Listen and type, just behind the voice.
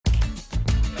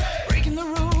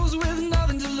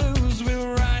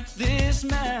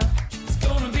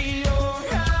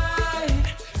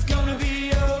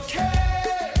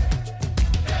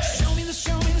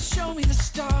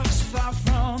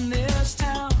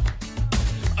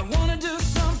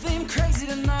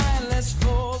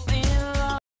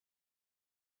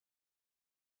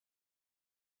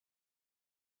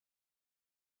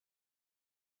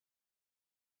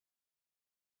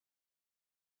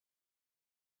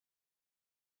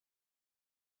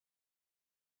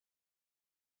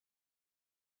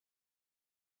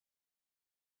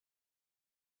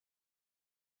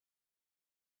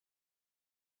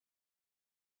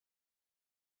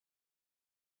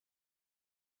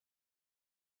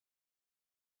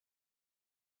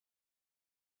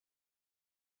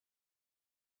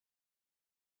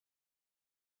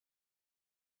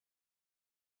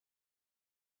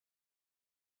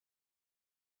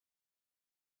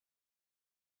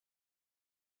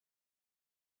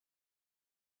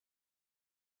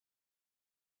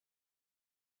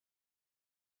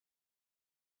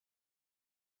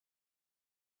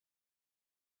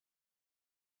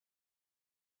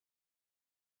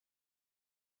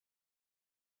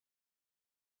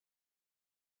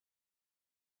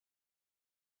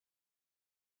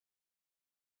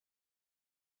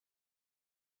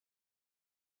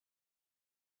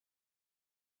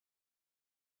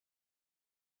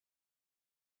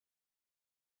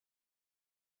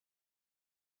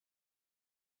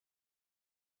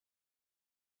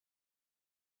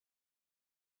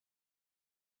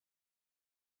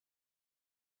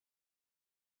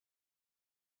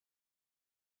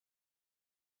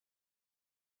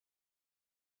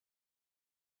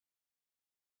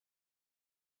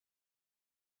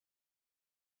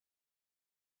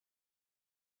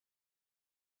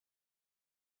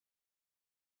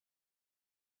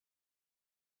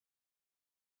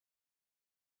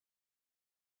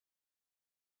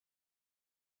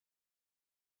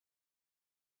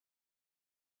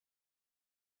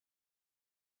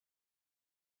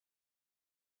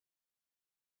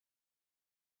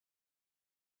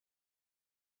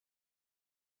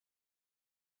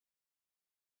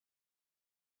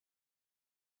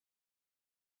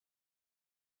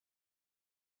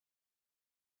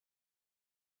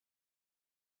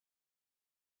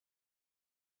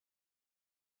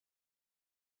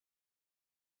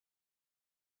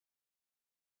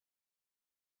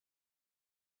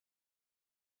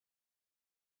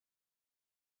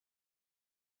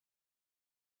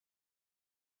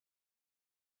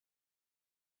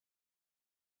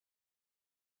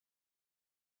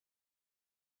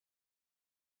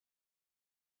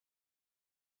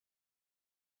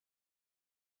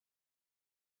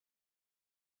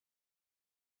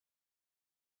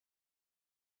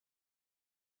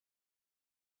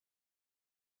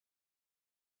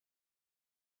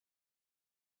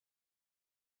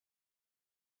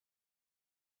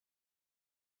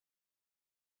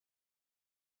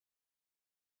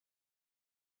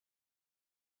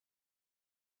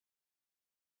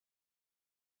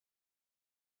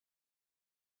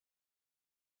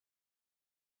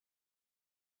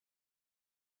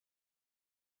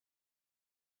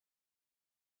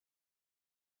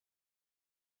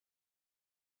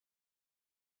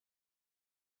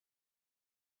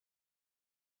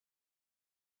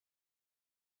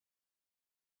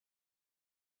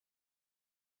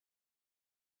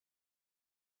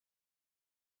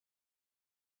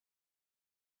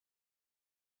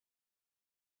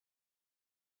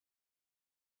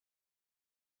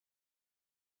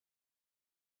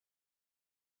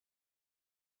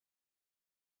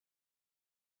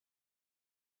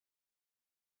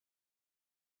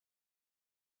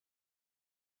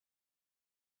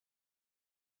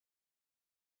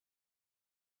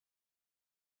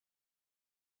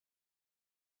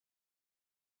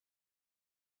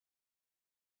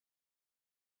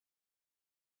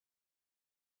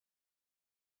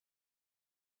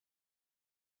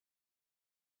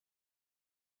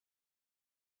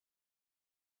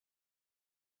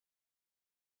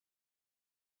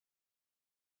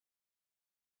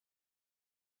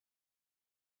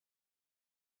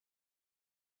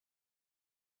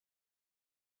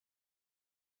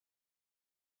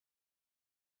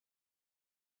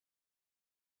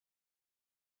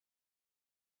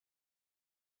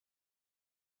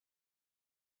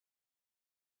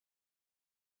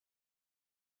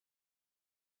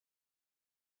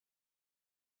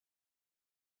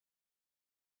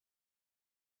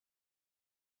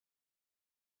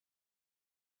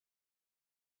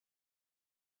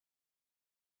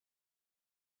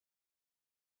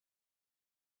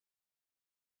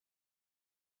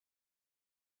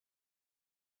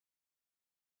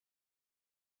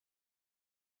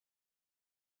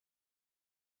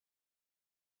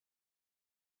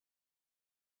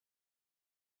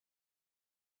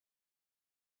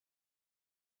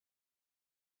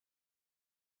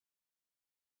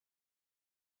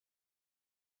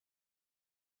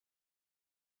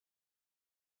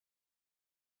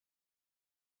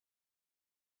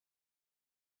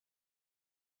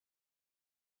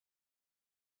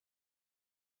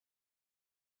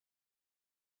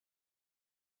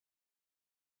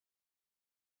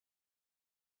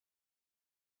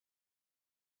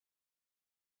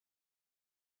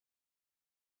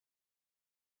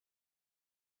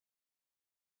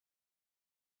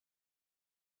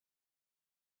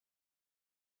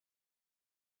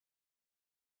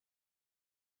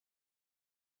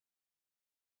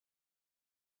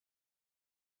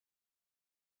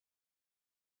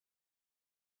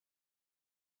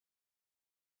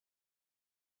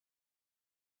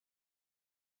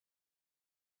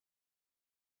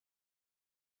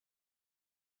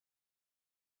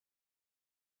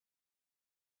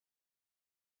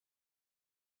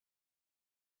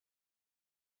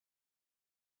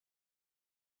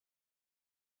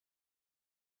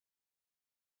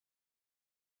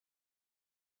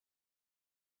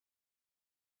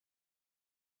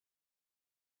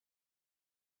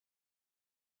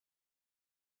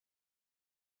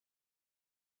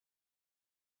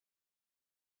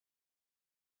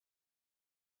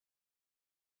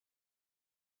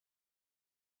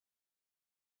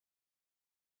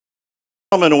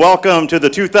And welcome to the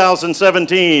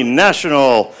 2017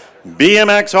 National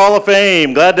BMX Hall of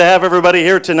Fame. Glad to have everybody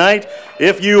here tonight.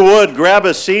 If you would, grab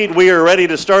a seat. We are ready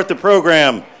to start the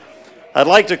program. I'd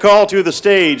like to call to the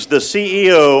stage the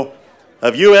CEO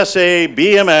of USA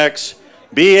BMX,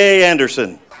 B.A.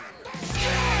 Anderson.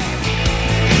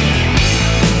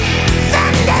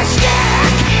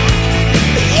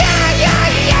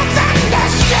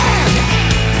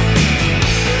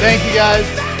 Thank you,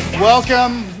 guys.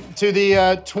 Welcome to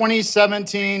the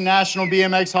 2017 National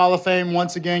BMX Hall of Fame.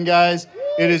 Once again, guys,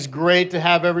 it is great to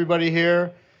have everybody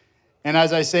here. And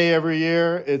as I say every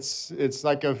year, it's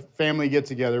like a family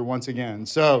get-together once again.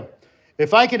 So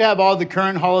if I could have all the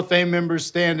current Hall of Fame members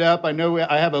stand up. I know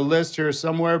I have a list here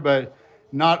somewhere, but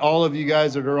not all of you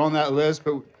guys that are on that list.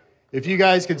 But if you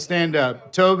guys could stand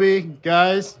up. Toby,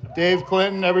 guys, Dave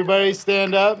Clinton, everybody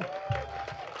stand up.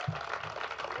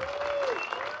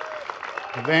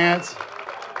 Vance.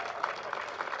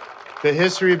 The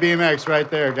history of BMX right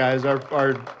there, guys,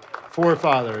 our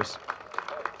forefathers.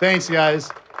 Thanks, guys.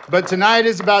 But tonight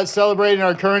is about celebrating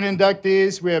our current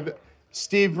inductees. We have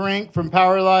Steve Rink from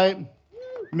Powerlight,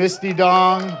 Misty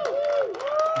Dong,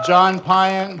 John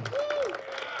Piant,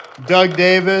 Doug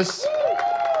Davis,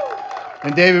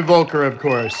 and David Volker, of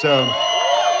course. So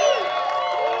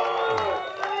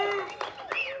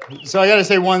I got to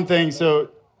say one thing. So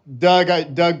Doug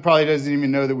probably doesn't even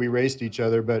know that we raced each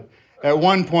other, but at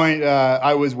one point,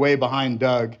 I was way behind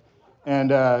Doug,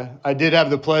 and I did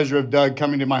have the pleasure of Doug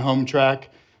coming to my home track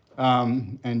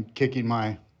and kicking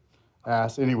my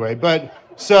ass anyway. But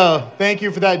so thank you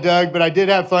for that, Doug. But I did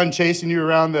have fun chasing you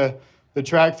around the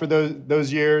track for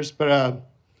those years. But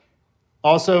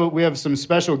also, we have some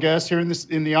special guests here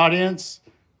in the audience.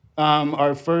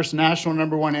 Our first national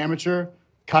 #1 amateur,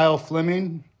 Kyle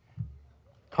Fleming,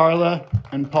 Carla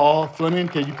and Paul Fleming.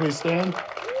 Could you please stand?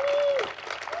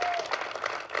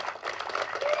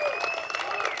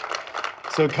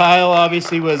 So Kyle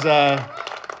obviously was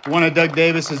one of Doug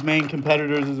Davis's main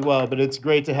competitors as well, but it's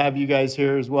great to have you guys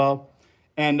here as well.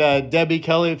 And Debbie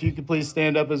Kelly, if you could please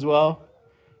stand up as well.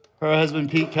 Her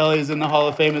husband Pete Kelly is in the Hall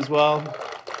of Fame as well.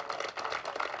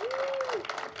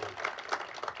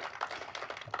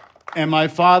 And my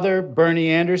father, Bernie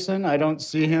Anderson, I don't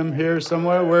see him here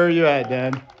somewhere. Where are you at,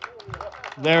 Dad?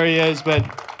 There he is, but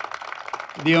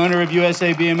the owner of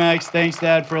USA BMX. Thanks,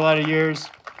 Dad, for a lot of years.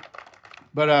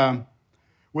 But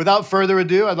without further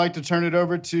ado, I'd like to turn it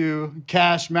over to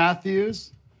Cash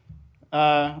Matthews,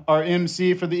 our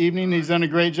MC for the evening. He's done a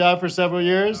great job for several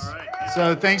years. All right.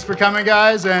 So thanks for coming,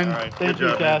 guys, and right. thank Good you,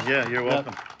 job, Cash. man. Yeah, you're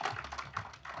welcome.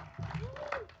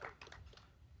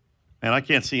 Man, I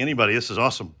can't see anybody. This is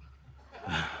awesome.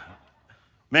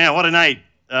 Man, what a night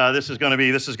this is going to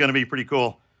be. This is going to be pretty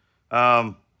cool.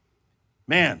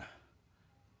 Man,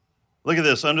 look at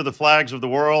this. Under the flags of the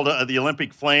world, the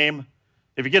Olympic flame.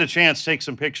 If you get a chance, take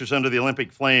some pictures under the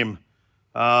Olympic flame.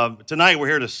 Tonight, we're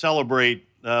here to celebrate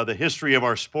the history of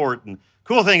our sport. And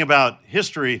cool thing about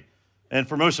history, and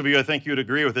for most of you, I think you'd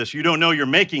agree with this, you don't know you're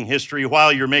making history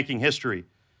while you're making history.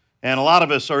 And a lot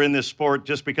of us are in this sport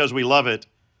just because we love it.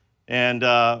 And,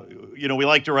 we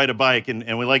like to ride a bike,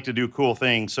 and we like to do cool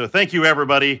things. So thank you,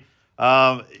 everybody.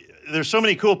 There's so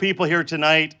many cool people here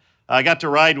tonight. I got to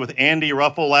ride with Andy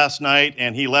Ruffle last night,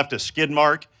 and he left a skid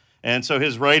mark. And so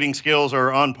his riding skills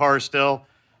are on par still.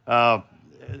 Ron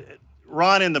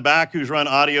in the back, who's run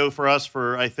audio for us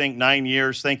for, I think, 9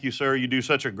 years. Thank you, sir. You do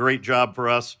such a great job for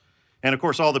us. And, of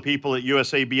course, all the people at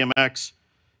USA BMX.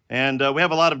 And we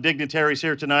have a lot of dignitaries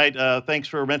here tonight. Thanks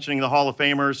for mentioning the Hall of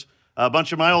Famers. A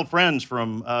bunch of my old friends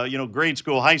from, grade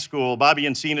school, high school. Bobby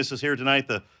Encinas is here tonight,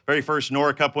 the very first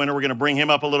Nora Cup winner. We're going to bring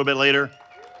him up a little bit later.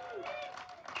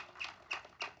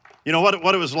 You know,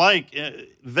 what it was like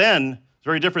then, it's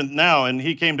very different now. And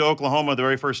he came to Oklahoma the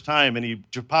very first time, and he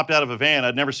popped out of a van.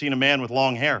 I'd never seen a man with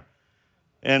long hair.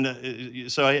 And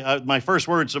so my first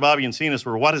words to Bobby Encinas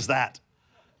were, "What is that?"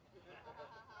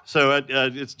 So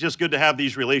it's just good to have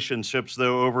these relationships,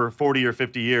 though, over 40 or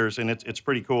 50 years, and it's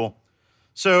pretty cool.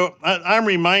 So I'm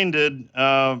reminded,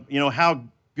 how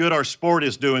good our sport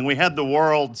is doing. We had the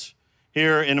Worlds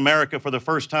here in America for the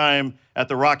first time at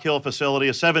the Rock Hill facility,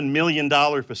 a $7 million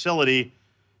facility.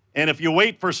 And if you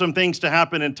wait for some things to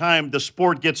happen in time, the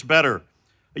sport gets better.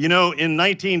 You know, in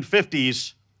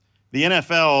 1950s, the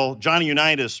NFL, Johnny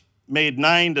Unitas, made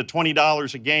 $9 to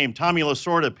 $20 a game. Tommy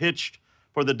Lasorda pitched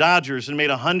for the Dodgers and made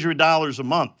 $100 a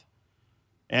month.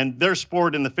 And their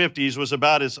sport in the 50s was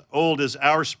about as old as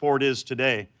our sport is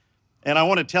today. And I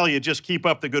want to tell you, just keep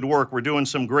up the good work. We're doing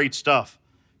some great stuff.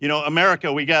 You know,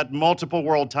 America, we got multiple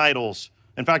world titles.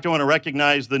 In fact, I want to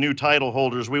recognize the new title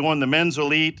holders. We won the men's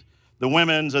elite, the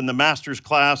women's and the master's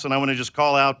class. And I want to just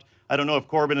call out, I don't know if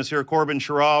Corbin is here. Corbin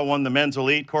Sherraw won the men's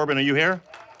elite. Corbin, are you here?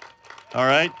 All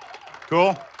right,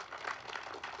 cool.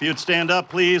 If you'd stand up,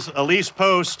 please. Elise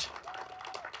Post.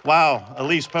 Wow,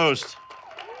 Elise Post.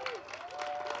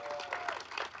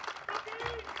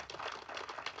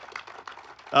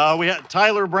 We had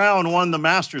Tyler Brown won the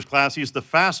master's class. He's the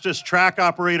fastest track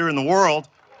operator in the world.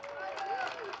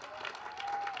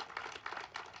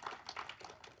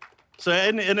 So,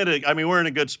 we're in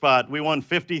a good spot. We won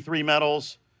 53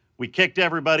 medals. We kicked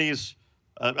everybody's.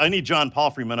 I need John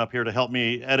Palfreyman up here to help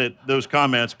me edit those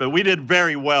comments, but we did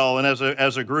very well. And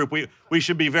as a group, we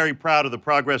should be very proud of the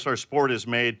progress our sport has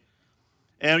made.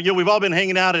 And we've all been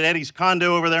hanging out at Eddie's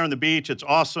condo over there on the beach. It's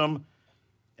awesome.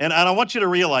 And I want you to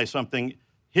realize something.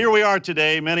 Here we are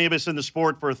today, many of us in the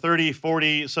sport for 30,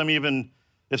 40, some even,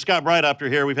 if Scott Bright up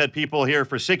here, we've had people here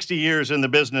for 60 years in the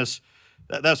business.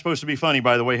 That's supposed to be funny,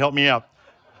 by the way. Help me out.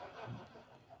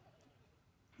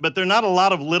 But there are not a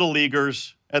lot of little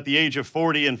leaguers at the age of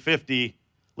 40 and 50,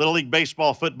 Little League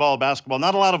baseball, football, basketball,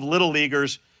 not a lot of little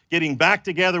leaguers getting back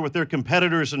together with their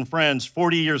competitors and friends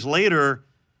 40 years later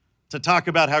to talk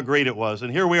about how great it was.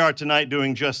 And here we are tonight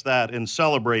doing just that and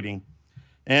celebrating.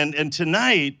 And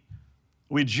tonight,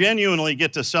 we genuinely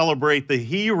get to celebrate the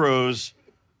heroes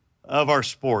of our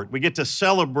sport. We get to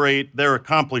celebrate their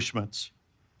accomplishments.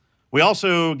 We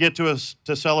also get to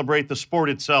celebrate the sport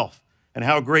itself and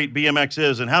how great BMX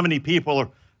is and how many people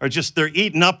are just, they're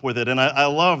eaten up with it. And I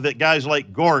love that guys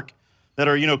like Gork that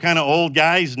are, kind of old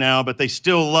guys now, but they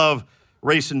still love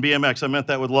racing BMX. I meant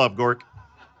that with love, Gork.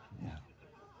 Yeah.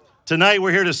 Tonight,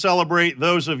 we're here to celebrate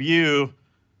those of you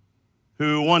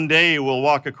who one day will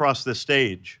walk across this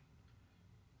stage.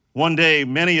 One day,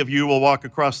 many of you will walk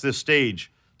across this stage.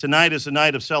 Tonight is a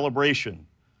night of celebration.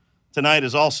 Tonight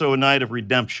is also a night of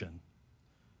redemption.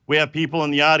 We have people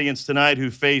in the audience tonight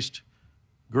who faced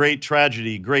great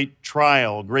tragedy, great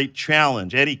trial, great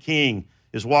challenge. Eddie King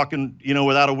is walking,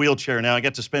 without a wheelchair now. I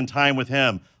get to spend time with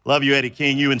him. Love you, Eddie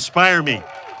King. You inspire me.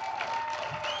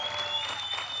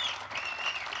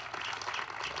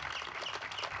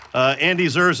 Andy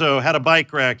Zurzo had a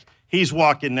bike wreck. He's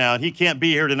walking now. He can't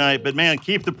be here tonight, but man,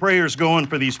 keep the prayers going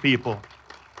for these people.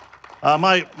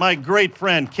 My great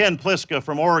friend, Ken Pliska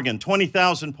from Oregon,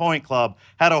 20,000 Point Club,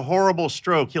 had a horrible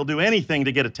stroke. He'll do anything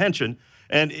to get attention,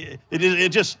 and it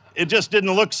just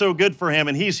didn't look so good for him,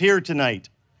 and he's here tonight.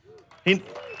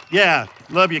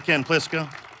 Love you, Ken Pliska.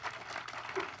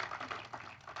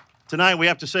 Tonight, we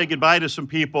have to say goodbye to some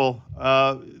people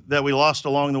that we lost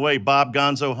along the way. Bob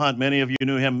Gonzo Hunt, many of you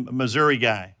knew him, Missouri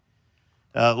guy.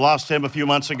 Lost him a few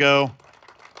months ago.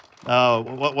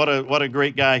 What a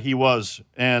great guy he was,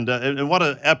 and what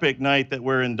an epic night that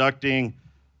we're inducting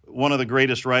one of the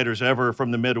greatest riders ever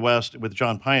from the Midwest with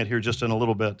John Piant here just in a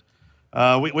little bit.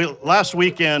 Last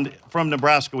weekend from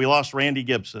Nebraska, we lost Randy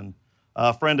Gibson,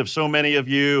 a friend of so many of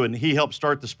you, and he helped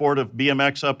start the sport of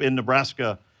BMX up in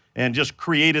Nebraska and just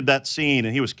created that scene,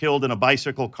 and he was killed in a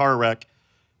bicycle car wreck.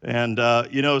 And,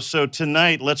 so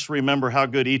tonight, let's remember how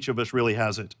good each of us really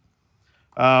has it.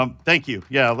 Thank you.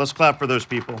 Yeah, let's clap for those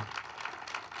people.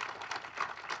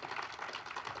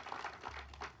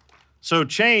 So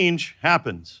change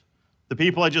happens. The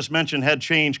people I just mentioned had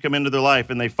change come into their life,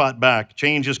 and they fought back.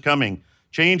 Change is coming.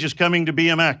 Change is coming to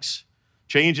BMX.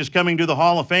 Change is coming to the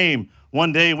Hall of Fame.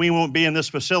 One day we won't be in this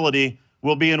facility.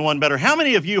 We'll be in one better. How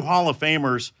many of you Hall of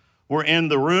Famers were in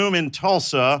the room in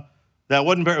Tulsa that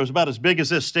wasn't very, it was about as big as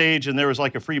this stage, and there was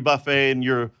like a free buffet, and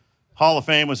your Hall of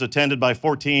Fame was attended by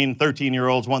 14,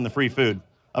 13-year-olds wanting the free food?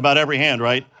 About every hand,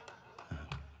 right?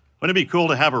 Wouldn't it be cool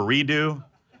to have a redo?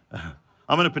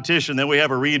 I'm going to petition that we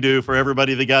have a redo for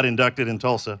everybody that got inducted in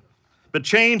Tulsa. But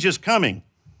change is coming.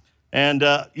 And,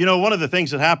 one of the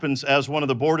things that happens as one of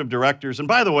the board of directors, and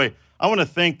by the way, I want to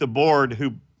thank the board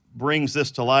who brings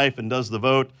this to life and does the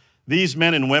vote. These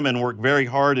men and women work very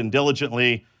hard and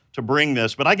diligently to bring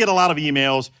this. But I get a lot of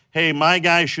emails, hey, my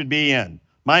guy should be in.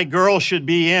 My girl should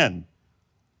be in.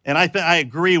 And I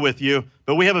agree with you,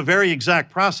 but we have a very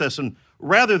exact process. And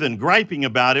rather than griping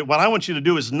about it, what I want you to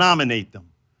do is nominate them.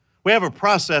 We have a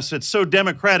process that's so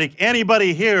democratic.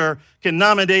 Anybody here can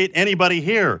nominate anybody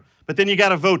here, but then you got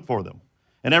to vote for them.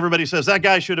 And everybody says, that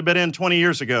guy should have been in 20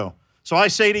 years ago. So I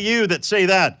say to you that say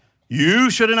that,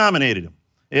 you should have nominated him.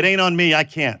 It ain't on me. I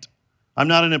can't. I'm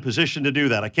not in a position to do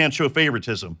that. I can't show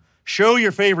favoritism. Show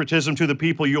your favoritism to the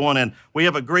people you want in. We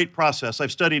have a great process.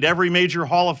 I've studied every major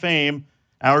Hall of Fame.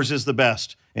 Ours is the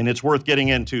best, and it's worth getting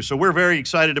into. So we're very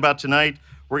excited about tonight.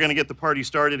 We're going to get the party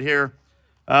started here.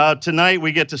 Tonight,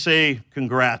 we get to say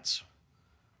congrats.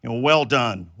 Well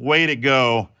done. Way to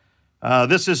go.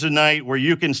 This is a night where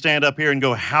you can stand up here and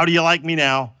go, how do you like me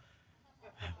now?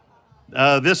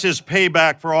 This is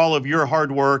payback for all of your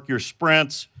hard work, your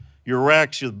sprints, your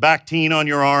wrecks, your back teen on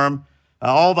your arm,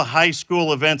 all the high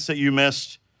school events that you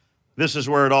missed. This is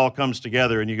where it all comes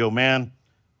together, and you go, man,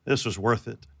 this was worth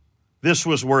it. This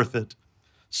was worth it.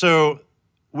 So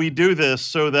we do this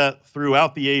so that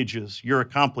throughout the ages, your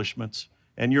accomplishments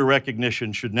and your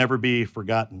recognition should never be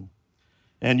forgotten.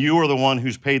 And you are the one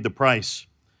who's paid the price.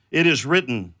 It is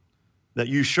written that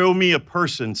you show me a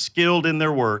person skilled in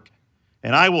their work,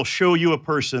 and I will show you a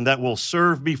person that will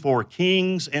serve before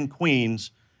kings and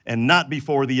queens and not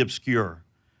before the obscure.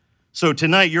 So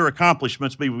tonight, your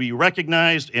accomplishments may be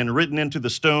recognized and written into the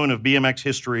stone of BMX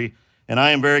history, and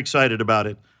I am very excited about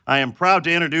it. I am proud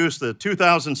to introduce the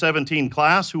 2017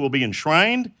 class who will be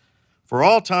enshrined for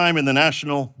all time in the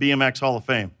National BMX Hall of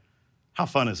Fame. How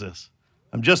fun is this?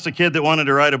 I'm just a kid that wanted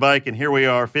to ride a bike, and here we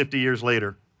are 50 years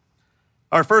later.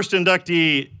 Our first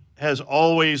inductee has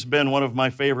always been one of my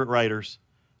favorite riders.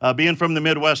 Being from the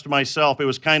Midwest myself, it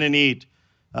was kind of neat.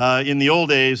 In the old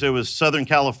days, it was Southern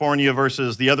California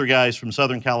versus the other guys from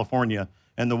Southern California,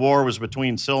 and the war was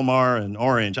between Sylmar and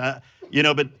Orange.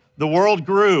 But the world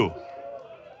grew.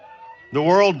 The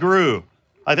world grew.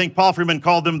 I think Paul Freeman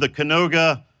called them the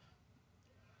Canoga.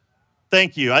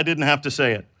 Thank you, I didn't have to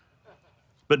say it.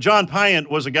 But John Piant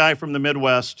was a guy from the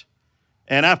Midwest,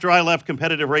 and after I left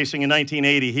competitive racing in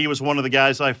 1980, he was one of the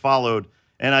guys I followed,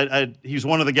 and he's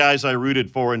one of the guys I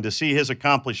rooted for, and to see his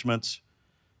accomplishments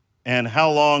and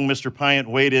how long Mr. Piant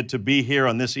waited to be here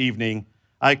on this evening,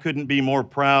 I couldn't be more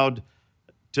proud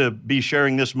to be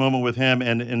sharing this moment with him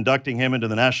and inducting him into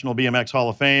the National BMX Hall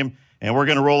of Fame. And we're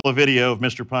going to roll a video of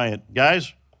Mr. Piant.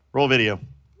 Guys, roll video.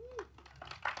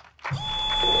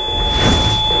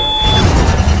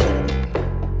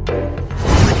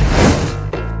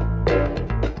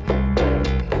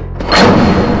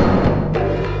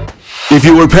 If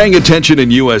you were paying attention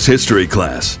in U.S. history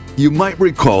class, you might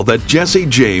recall that Jesse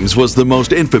James was the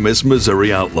most infamous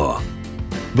Missouri outlaw.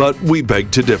 But we beg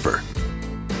to differ.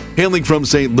 Hailing from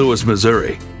St. Louis,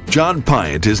 Missouri, John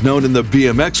Piant is known in the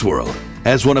BMX world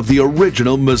as one of the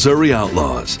original Missouri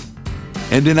outlaws.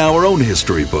 And in our own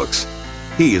history books,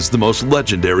 he is the most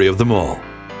legendary of them all.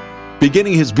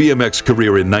 Beginning his BMX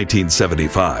career in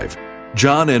 1975,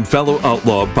 John and fellow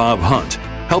outlaw Bob Hunt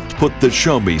helped put the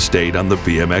Show Me State on the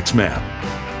BMX map.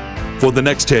 For the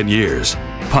next 10 years,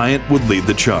 Piant would lead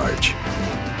the charge,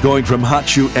 going from hot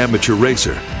shoe amateur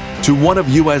racer to one of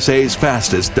USA's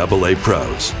fastest AA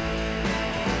pros.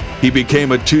 He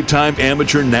became a two-time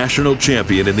amateur national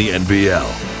champion in the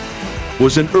NBL,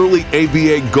 was an early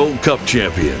ABA Gold Cup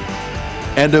champion,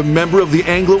 and a member of the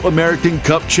Anglo-American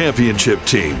Cup Championship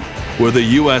team, where the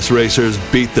US racers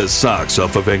beat the socks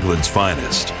off of England's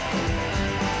finest.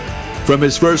 From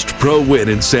his first pro win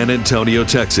in San Antonio,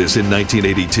 Texas in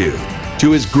 1982,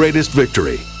 to his greatest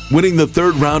victory, winning the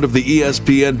third round of the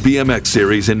ESPN BMX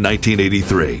Series in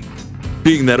 1983.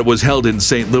 Being that it was held in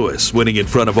St. Louis, winning in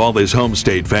front of all his home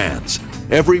state fans,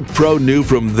 every pro knew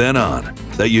from then on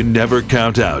that you never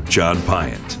count out John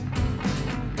Piant.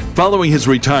 Following his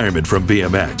retirement from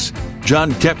BMX,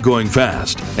 John kept going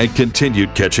fast and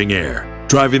continued catching air,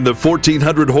 driving the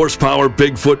 1,400 horsepower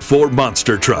Bigfoot 4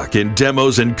 monster truck in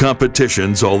demos and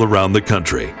competitions all around the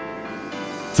country.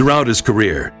 Throughout his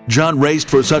career, John raced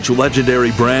for such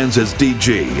legendary brands as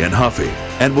DG and Huffy,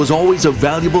 and was always a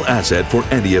valuable asset for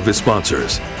any of his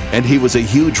sponsors, and he was a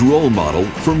huge role model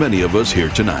for many of us here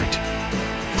tonight.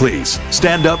 Please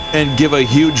stand up and give a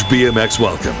huge BMX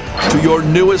welcome to your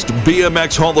newest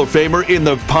BMX Hall of Famer in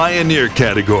the Pioneer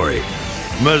category,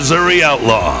 Missouri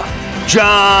Outlaw,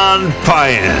 John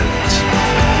Piant.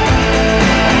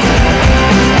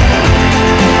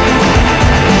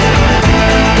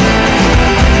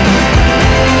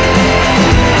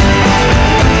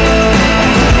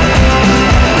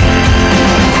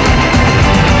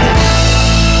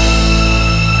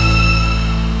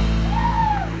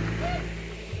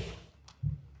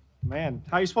 Man,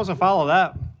 how are you supposed to follow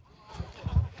that?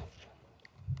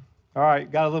 All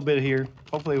right, got a little bit here.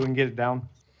 Hopefully we can get it down.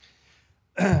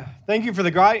 Thank you for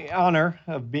the great honor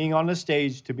of being on the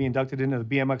stage to be inducted into the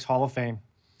BMX Hall of Fame.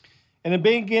 In the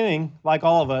beginning, like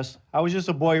all of us, I was just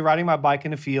a boy riding my bike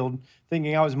in the field,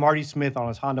 thinking I was Marty Smith on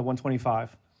his Honda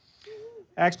 125.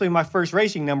 Actually, my first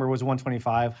racing number was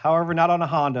 125, however, not on a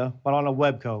Honda, but on a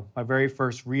Webco, my very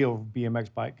first real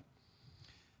BMX bike.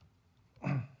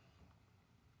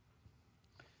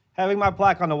 Having my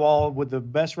plaque on the wall with the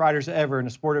best riders ever in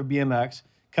the sport of BMX,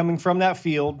 coming from that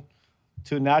field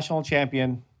to national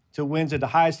champion, to wins at the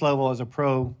highest level as a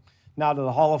pro, now to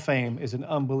the Hall of Fame, is an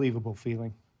unbelievable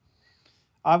feeling.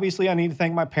 Obviously, I need to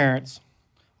thank my parents.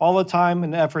 All the time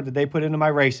and effort that they put into my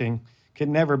racing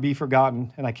can never be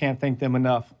forgotten, and I can't thank them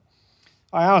enough.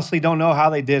 I honestly don't know how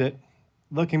they did it.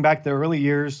 Looking back to the early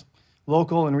years,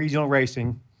 local and regional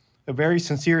racing, a very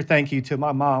sincere thank you to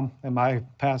my mom and my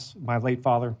late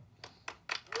father.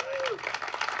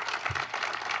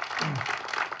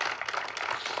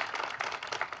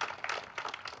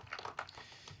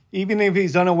 Even if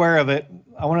he's unaware of it,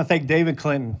 I want to thank David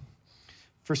Clinton.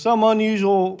 For some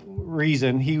unusual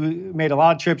reason, he made a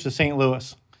lot of trips to St.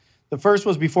 Louis. The first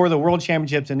was before the World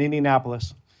Championships in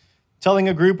Indianapolis, telling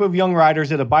a group of young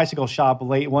riders at a bicycle shop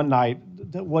late one night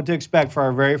what to expect for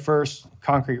our very first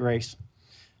concrete race.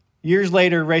 Years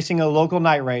later, racing a local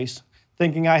night race,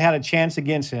 thinking I had a chance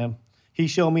against him, he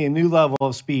showed me a new level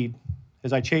of speed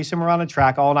as I chased him around the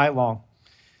track all night long.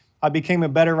 I became a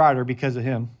better rider because of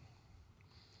him.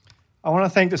 I want to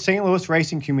thank the St. Louis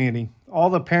racing community,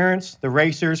 all the parents, the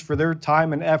racers for their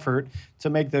time and effort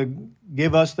to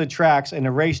give us the tracks and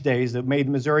the race days that made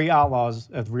Missouri Outlaws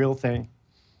a real thing.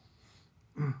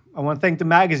 I want to thank the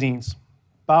magazines,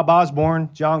 Bob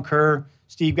Osborne, John Kerr,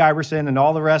 Steve Giberson, and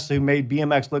all the rest who made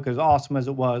BMX look as awesome as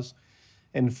it was,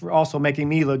 and for also making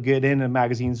me look good in the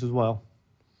magazines as well.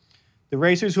 The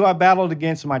racers who I battled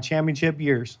against in my championship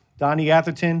years, Donnie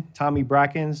Atherton, Tommy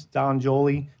Brackens, Don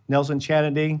Jolie, Nelson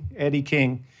Chanady, Eddie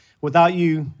King. Without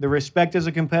you, the respect as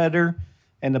a competitor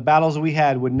and the battles we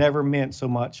had would never meant so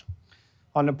much.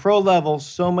 On the pro level,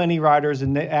 so many riders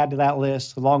add to that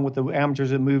list, along with the amateurs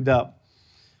that moved up.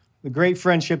 The great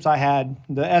friendships I had,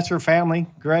 the Esser family,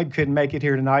 Greg couldn't make it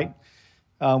here tonight.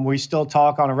 We still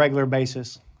talk on a regular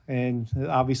basis, and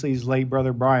obviously his late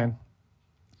brother, Brian.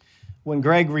 When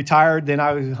Greg retired, then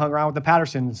I hung around with the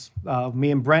Pattersons.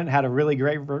 Me and Brent had a really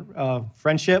great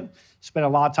friendship, spent a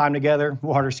lot of time together,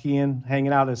 water skiing,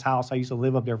 hanging out at his house. I used to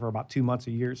live up there for about 2 months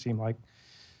a year, it seemed like.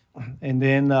 And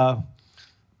then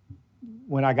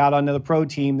when I got onto the pro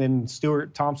team, then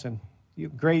Stuart Thompson,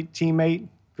 great teammate,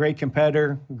 great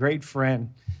competitor, great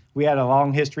friend. We had a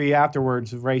long history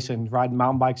afterwards of racing, riding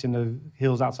mountain bikes in the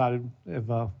hills outside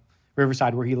of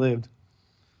Riverside where he lived.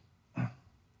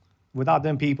 Without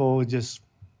them people,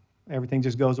 everything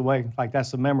just goes away. Like,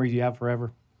 that's the memories you have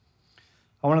forever.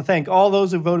 I want to thank all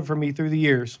those who voted for me through the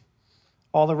years,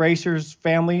 all the racers'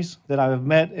 families that I've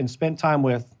met and spent time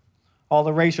with, all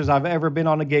the racers I've ever been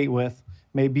on a gate with,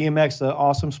 made BMX an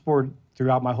awesome sport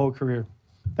throughout my whole career.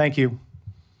 Thank you.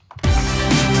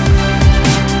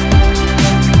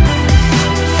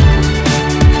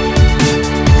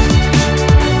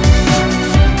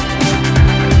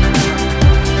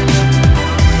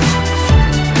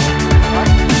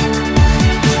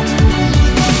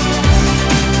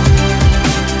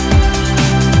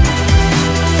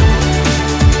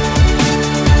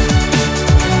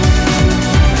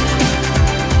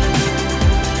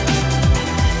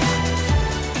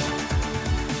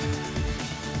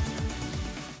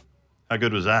 How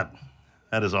good was that?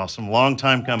 That is awesome. Long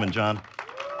time coming, John.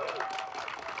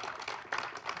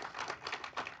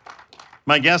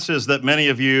 My guess is that many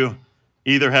of you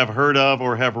either have heard of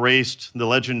or have raced the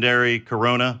legendary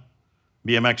Corona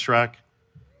BMX track,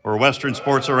 or Western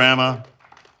Sportsorama,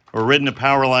 or ridden a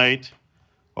Powerlight,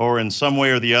 or in some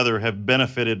way or the other have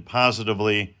benefited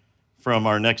positively from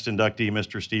our next inductee,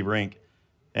 Mr. Steve Rink.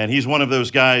 And he's one of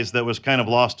those guys that was kind of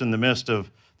lost in the mist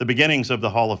of the beginnings of the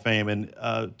Hall of Fame, and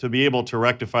to be able to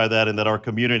rectify that and that our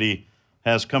community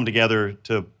has come together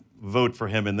to vote for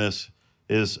him in this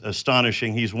is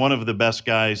astonishing. He's one of the best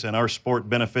guys, and our sport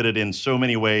benefited in so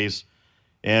many ways,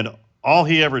 and all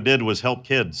he ever did was help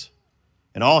kids,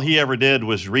 and all he ever did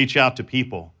was reach out to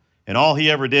people, and all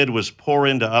he ever did was pour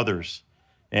into others.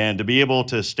 And to be able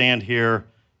to stand here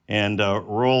and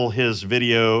roll his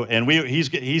video, and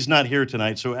he's not here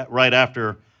tonight, so right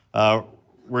after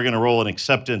we're going to roll an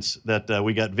acceptance that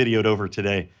we got videoed over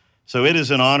today. So it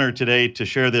is an honor today to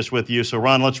share this with you. So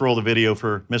Ron, let's roll the video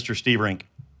for Mr. Steve Rink.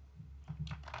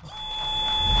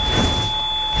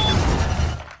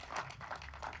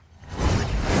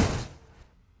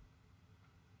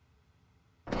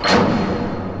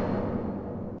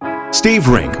 Steve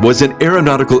Rink was an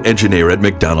aeronautical engineer at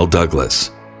McDonnell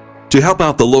Douglas. To help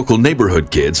out the local neighborhood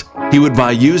kids, he would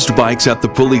buy used bikes at the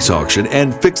police auction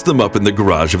and fix them up in the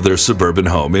garage of their suburban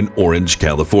home in Orange,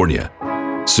 California.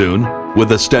 Soon,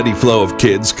 with a steady flow of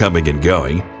kids coming and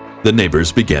going, the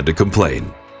neighbors began to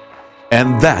complain.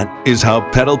 And that is how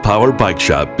Pedal Power Bike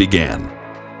Shop began.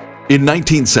 In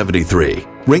 1973,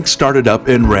 Rink started up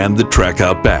and ran the track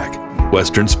out back,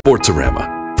 Western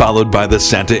Sportsorama, followed by the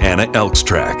Santa Ana Elks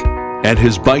track, and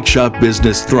his bike shop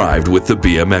business thrived with the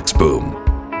BMX boom.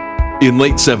 In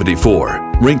late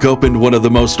 '74, Rink opened one of the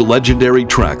most legendary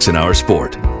tracks in our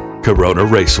sport, Corona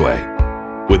Raceway.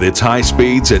 With its high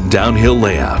speeds and downhill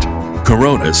layout,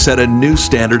 Corona set a new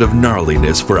standard of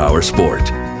gnarliness for our sport.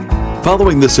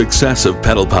 Following the success of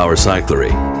pedal power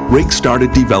cyclery, Rink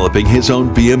started developing his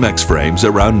own BMX frames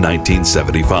around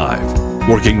 1975,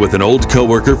 working with an old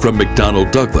coworker from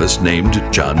McDonnell Douglas named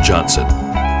John Johnson.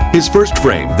 His first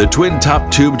frame, the twin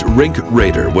top-tubed Rink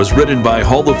Raider, was ridden by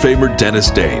Hall of Famer Dennis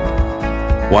Dane.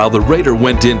 While the Raider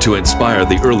went in to inspire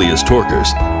the earliest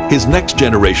torquers, his next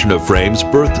generation of frames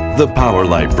birthed the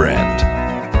Powerlight brand.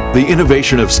 The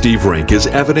innovation of Steve Rink is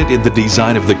evident in the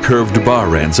design of the curved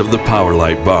bar ends of the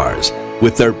Powerlight bars,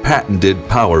 with their patented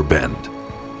power bend.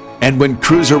 And when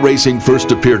cruiser racing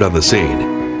first appeared on the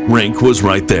scene, Rink was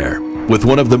right there, with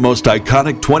one of the most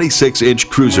iconic 26-inch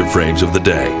cruiser frames of the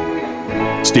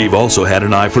day. Steve also had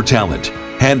an eye for talent,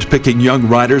 hand-picking young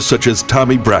riders such as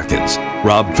Tommy Brackens,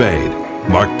 Rob Fade,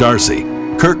 Mark Darcy,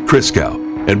 Kirk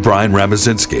Crisco, and Brian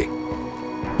Ramazinski.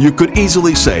 You could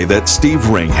easily say that Steve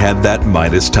Rink had that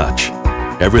Midas touch.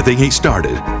 Everything he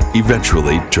started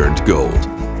eventually turned gold.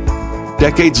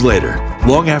 Decades later,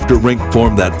 long after Rink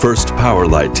formed that first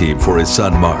Powerlight team for his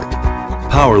son Mark,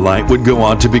 Powerlight would go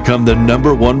on to become the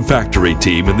 #1 factory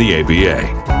team in the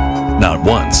ABA. Not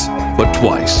once, but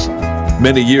twice.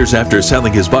 Many years after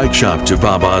selling his bike shop to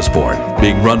Bob Osborne,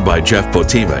 being run by Jeff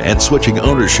Potima, and switching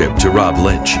ownership to Rob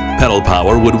Lynch, Pedal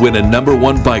Power would win a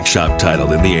 #1 bike shop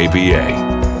title in the ABA.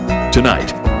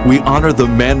 Tonight, we honor the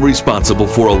man responsible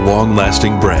for a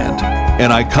long-lasting brand,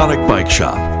 an iconic bike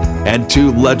shop, and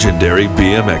 2 legendary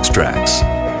BMX tracks.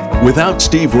 Without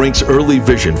Steve Rink's early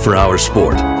vision for our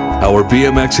sport, our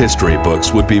BMX history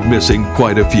books would be missing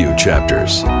quite a few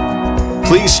chapters.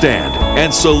 Please stand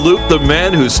and salute the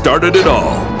man who started it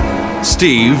all,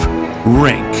 Steve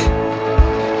Rink.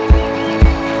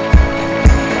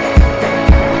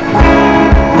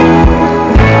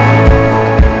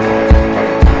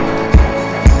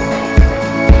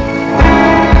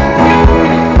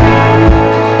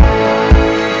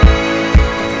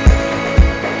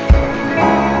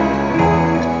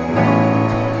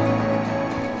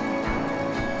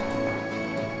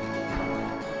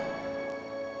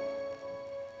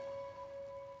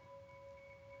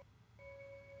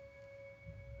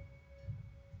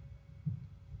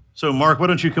 So Mark, why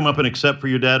don't you come up and accept for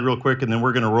your dad real quick, and then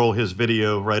we're going to roll his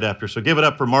video right after. So give it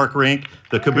up for Mark Rink,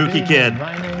 the Kabuki Kid.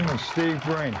 My name is Steve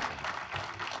Rink.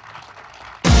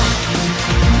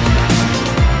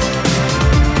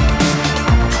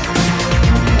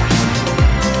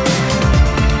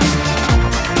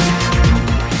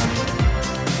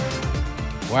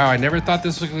 Wow, I never thought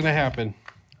this was going to happen.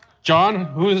 John,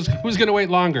 who's going to wait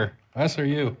longer, us or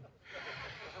you?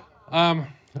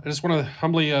 I just want to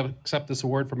humbly accept this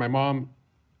award for my mom,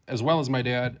 as well as my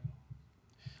dad.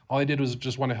 All I did was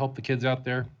just want to help the kids out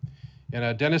there.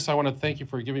 And Dennis, I want to thank you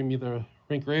for giving me the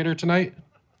Rink Raider tonight.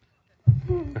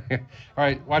 All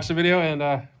right, watch the video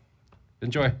and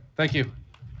enjoy. Thank you.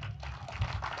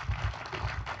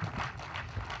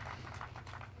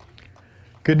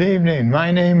 Good evening. My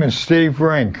name is Steve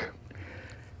Rink.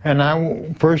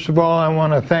 And first of all, I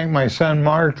want to thank my son,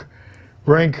 Mark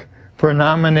Rink, for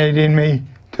nominating me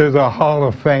to the Hall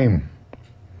of Fame.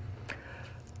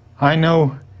 I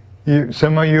know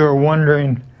some of you are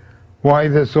wondering why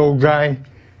this old guy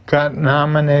got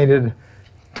nominated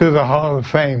to the Hall of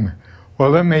Fame.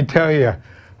 Well, let me tell you,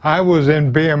 I was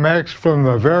in BMX from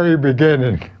the very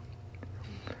beginning.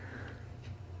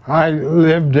 I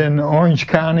lived in Orange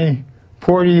County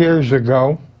 40 years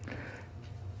ago,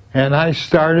 and I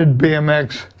started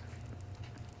BMX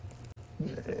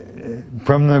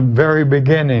from the very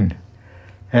beginning.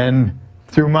 And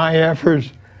through my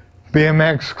efforts,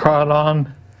 BMX caught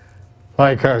on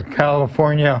like a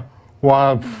California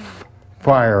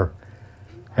wildfire.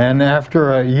 And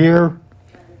after a year,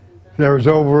 there was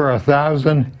over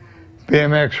 1,000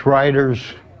 BMX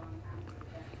riders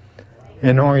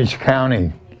in Orange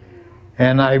County.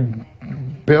 And I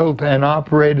built and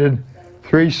operated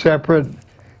 3 separate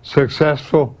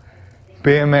successful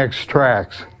BMX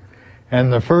tracks.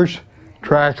 And the first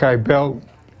track I built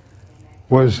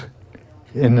was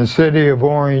in the city of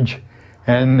Orange,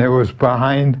 and it was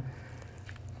behind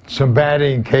some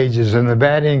batting cages, and the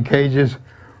batting cages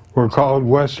were called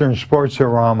Western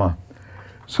Sportsorama.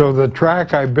 So the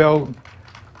track I built,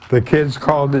 the kids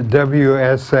called it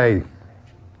WSA.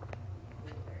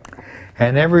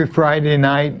 And every Friday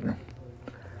night,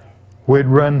 we'd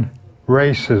run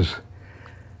races.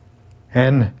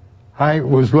 And I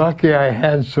was lucky I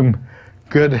had some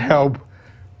good help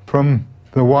from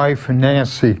the wife,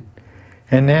 Nancy.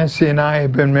 And Nancy and I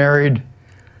have been married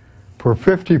for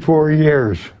 54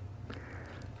 years.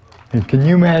 And can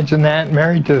you imagine that,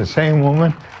 married to the same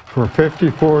woman for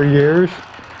 54 years?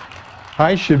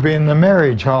 I should be in the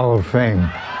Marriage Hall of Fame,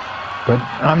 but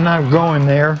I'm not going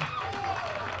there.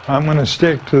 I'm going to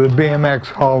stick to the BMX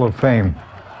Hall of Fame.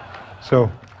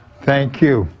 So, thank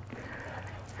you.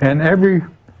 And every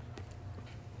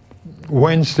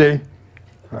Wednesday,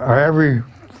 or every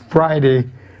Friday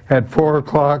at 4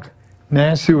 o'clock,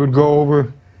 Nancy would go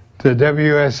over to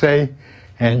WSA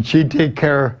and she'd take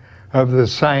care of the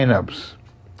sign-ups.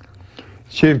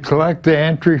 She'd collect the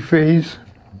entry fees,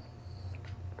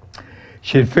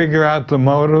 she'd figure out the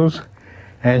motos,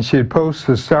 and she'd post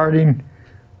the starting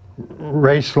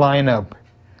race lineup.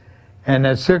 And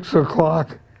at 6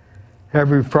 o'clock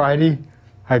every Friday,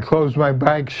 I closed my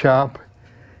bike shop,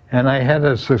 and I had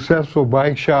a successful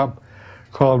bike shop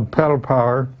called Pedal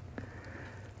Power,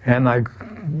 and I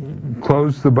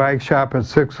closed the bike shop at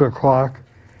 6 o'clock,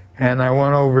 and I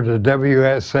went over to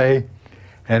WSA,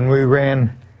 and we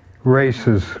ran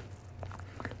races.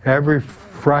 Every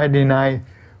Friday night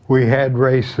we had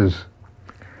races,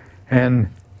 and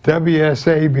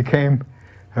WSA became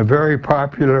a very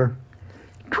popular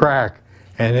track.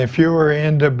 And if you were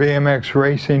into BMX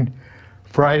racing,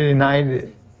 Friday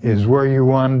night is where you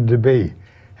wanted to be,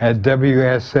 at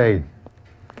WSA.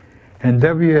 And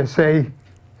WSA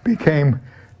became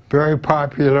very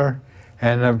popular,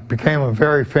 and it became a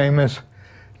very famous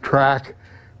track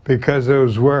because it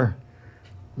was where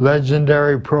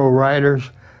legendary pro riders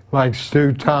like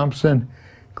Stu Thompson,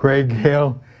 Greg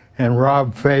Hill, and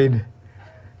Rob Fade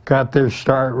got their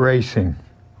start racing.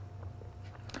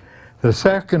 The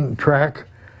second track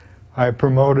I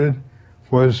promoted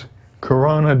was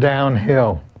Corona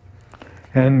Downhill.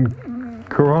 And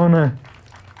Corona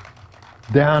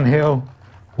Downhill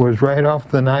was right off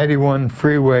the 91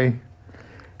 freeway,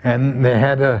 and they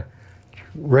had a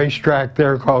racetrack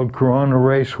there called Corona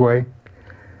Raceway.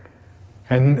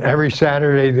 And every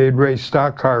Saturday they'd race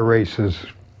stock car races.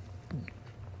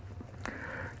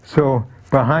 So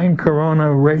behind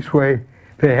Corona Raceway,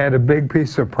 they had a big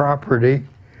piece of property,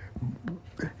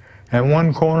 and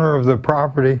one corner of the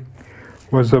property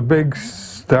was a big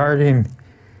starting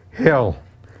hill.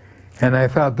 And I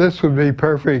thought this would be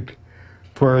perfect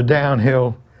for a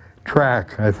downhill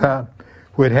track. I thought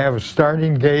we'd have a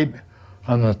starting gate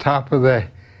on the top of the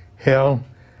hill,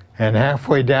 and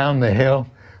halfway down the hill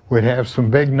we'd have some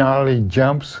big gnarly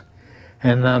jumps,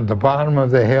 and on the bottom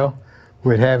of the hill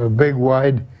we'd have a big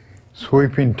wide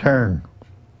sweeping turn.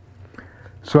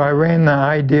 So I ran the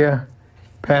idea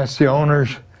past the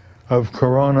owners of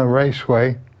Corona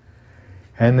Raceway,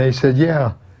 and they said,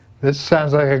 yeah, this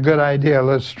sounds like a good idea,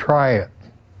 let's try it.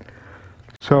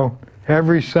 So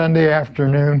every Sunday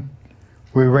afternoon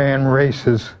we ran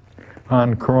races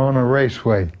on Corona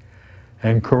Raceway,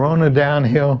 and Corona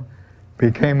Downhill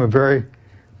became a very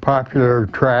popular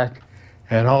track,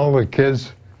 and all the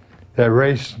kids that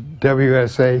raced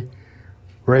WSA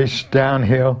raced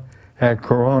downhill at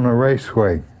Corona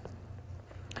Raceway.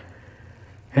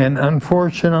 And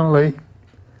unfortunately,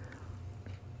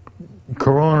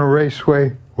 Corona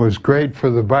Raceway was great for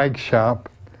the bike shop,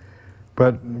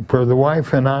 but for the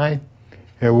wife and I,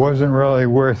 it wasn't really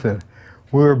worth it.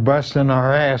 We were busting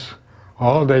our ass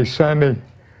all day Sunday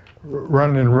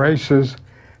running races,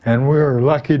 and we were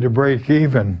lucky to break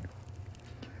even.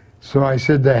 So I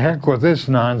said, the heck with this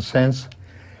nonsense,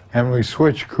 and we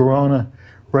switched Corona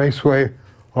Raceway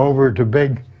over to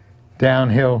big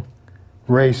downhill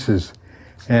races.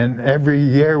 And every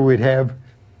year we'd have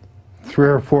 3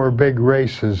 or 4 big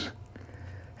races,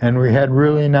 and we had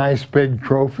really nice big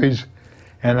trophies,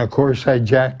 and of course I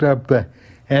jacked up the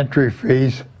entry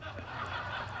fees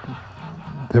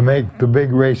to make the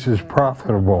big races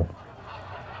profitable.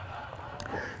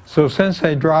 So since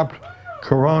I dropped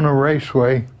Corona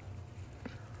Raceway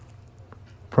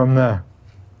from the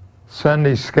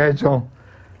Sunday schedule,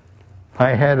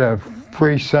 I had a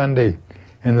free Sunday,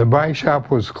 and the bike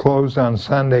shop was closed on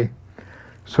Sunday.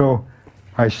 So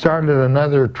I started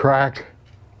another track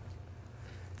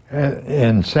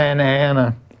in Santa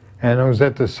Ana, and it was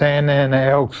at the Santa Ana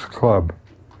Elks Club.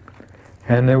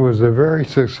 And it was a very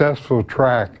successful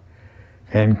track,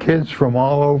 and kids from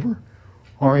all over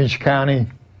Orange County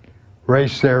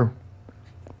raced there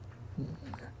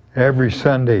every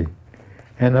Sunday.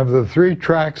 And of the 3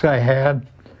 tracks I had,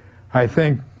 I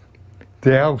think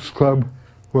the Elks Club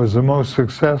was the most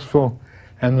successful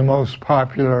and the most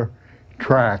popular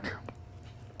track.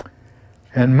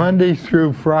 And Monday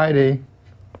through Friday,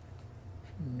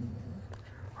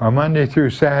 or Monday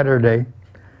through Saturday,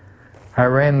 I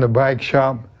ran the bike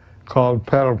shop called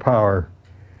Pedal Power.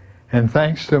 And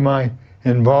thanks to my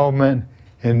involvement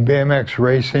in BMX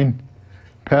racing,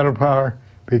 Pedal Power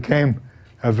became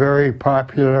a very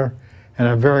popular and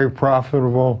a very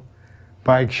profitable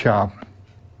bike shop.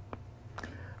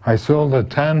 I sold a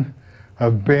ton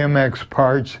of BMX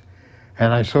parts,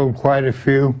 and I sold quite a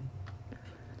few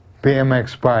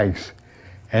BMX bikes.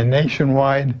 And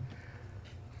nationwide,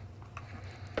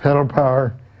 Pedal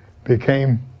Power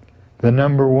became the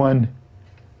 #1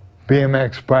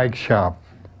 BMX bike shop.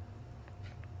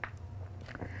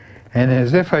 And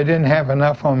as if I didn't have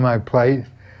enough on my plate,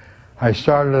 I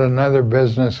started another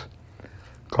business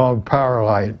called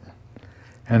Powerlight.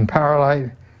 And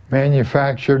Powerlight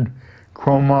manufactured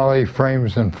chromoly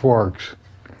frames and forks.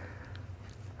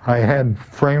 I had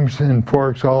frames and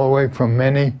forks all the way from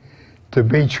mini to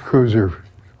beach cruiser.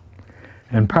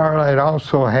 And Powerlight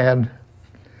also had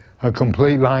a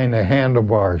complete line of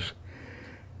handlebars.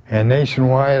 And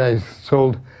nationwide, I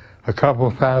sold a couple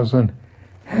thousand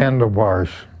handlebars.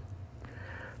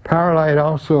 Powerlight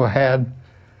also had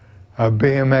a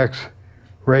BMX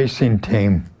racing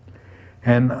team.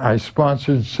 And I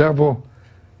sponsored several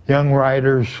young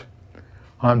riders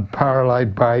on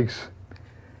Powerlight bikes,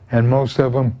 and most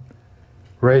of them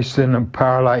raced in a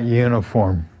Powerlight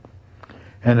uniform.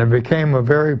 And it became a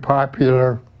very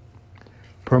popular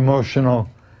promotional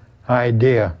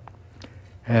idea.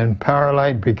 And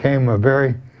Powerlight became a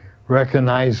very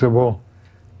recognizable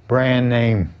brand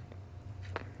name.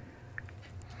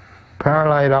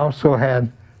 Powerlight also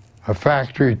had a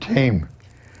factory team.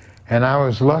 And I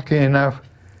was lucky enough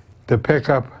to pick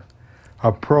up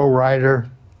a pro rider,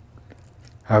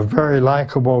 a very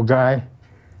likable guy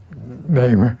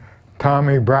named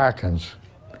Tommy Brackens.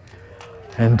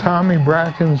 And Tommy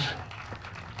Brackens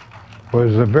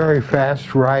was a very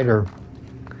fast rider.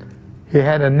 He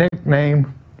had a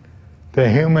nickname, the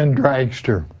Human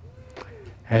Dragster.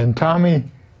 And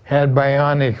Tommy had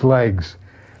bionic legs,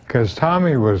 because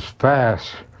Tommy was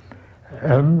fast.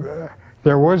 And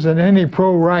there wasn't any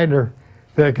pro rider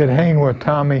that could hang with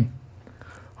Tommy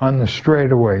on the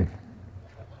straightaway.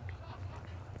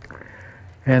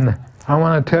 And I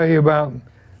want to tell you about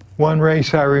one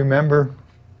race I remember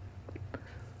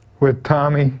with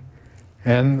Tommy.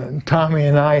 And Tommy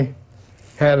and I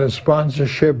had a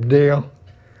sponsorship deal,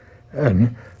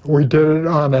 and we did it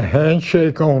on a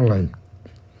handshake only.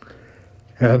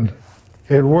 And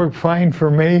it worked fine for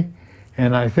me,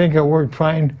 and I think it worked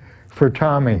fine for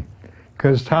Tommy,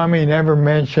 because Tommy never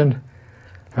mentioned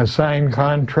a signed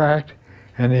contract,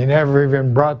 and he never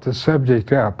even brought the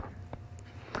subject up.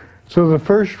 So the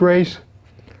first race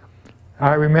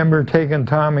I remember taking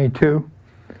Tommy to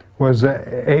was the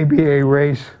ABA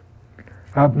race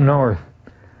up north.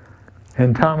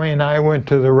 And Tommy and I went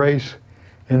to the race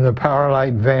in the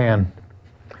Powerlight van.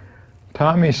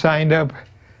 Tommy signed up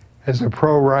as a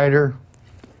pro rider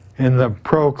in the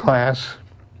pro class.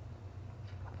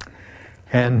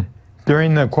 And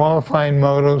during the qualifying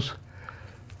motos,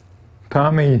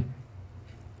 Tommy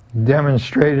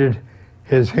demonstrated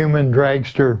his human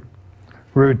dragster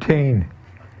routine.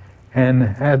 And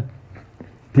at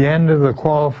the end of the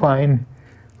qualifying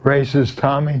races,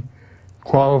 Tommy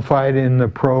qualified in the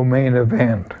pro main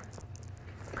event.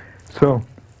 So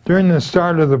during the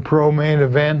start of the pro main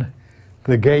event,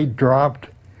 the gate dropped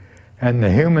and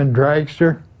the human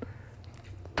dragster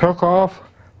took off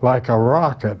like a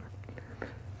rocket.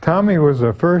 Tommy was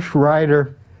the first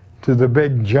rider to the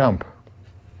big jump.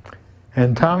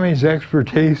 And Tommy's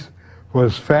expertise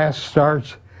was fast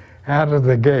starts out of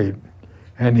the gate.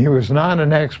 And he was not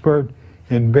an expert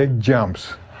in big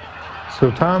jumps.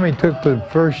 So Tommy took the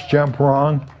first jump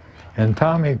wrong, and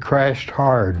Tommy crashed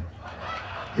hard.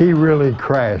 He really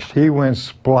crashed. He went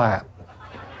splat.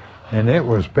 And it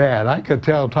was bad. I could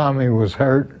tell Tommy was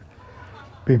hurt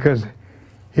because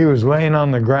he was laying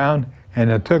on the ground, and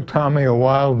it took Tommy a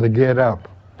while to get up.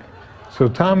 So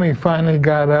Tommy finally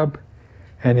got up,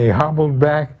 and he hobbled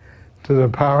back to the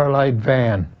Powerlight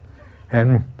van.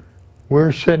 And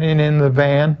we're sitting in the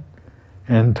van,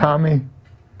 and Tommy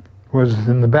was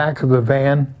in the back of the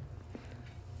van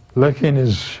licking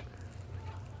his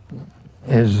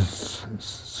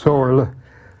sores,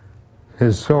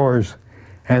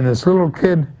 and this little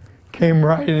kid came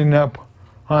riding up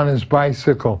on his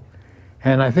bicycle.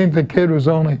 And I think the kid was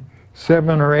only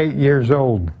 7 or 8 years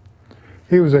old.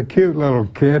 He was a cute little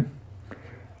kid.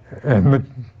 And the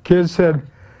kid said,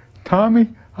 "Tommy,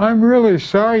 I'm really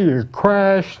sorry you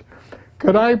crashed.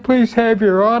 Could I please have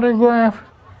your autograph?"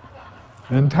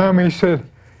 And Tommy said,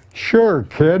 "Sure,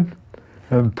 kid."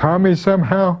 And Tommy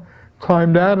somehow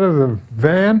climbed out of the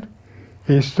van.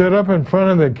 He stood up in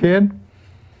front of the kid.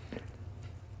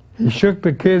 He shook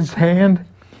the kid's hand.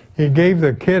 He gave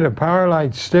the kid a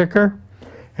Powerlight sticker,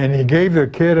 and he gave the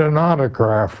kid an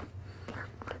autograph.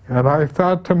 And I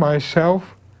thought to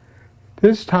myself,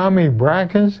 this Tommy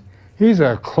Brackens, he's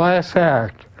a class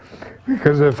act.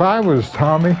 Because if I was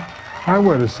Tommy, I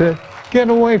would have said, "Get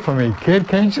away from me, kid.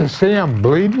 Can't you see I'm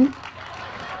bleeding?"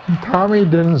 And Tommy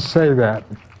didn't say that.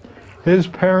 His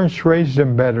parents raised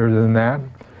him better than that.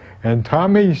 And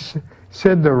Tommy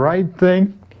said the right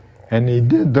thing, and he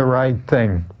did the right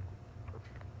thing.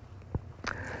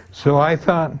 So I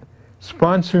thought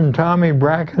sponsoring Tommy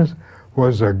Brackens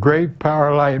was a great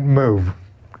power light move.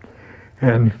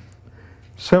 And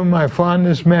some of my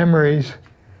fondest memories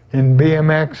in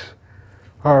BMX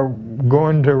are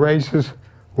going to races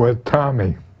with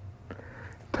Tommy.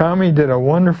 Tommy did a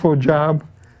wonderful job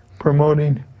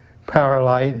promoting power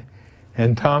light,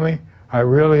 and Tommy, I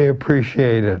really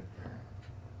appreciate it.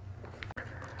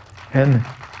 And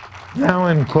now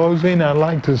in closing, I'd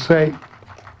like to say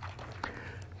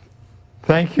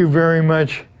thank you very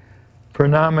much for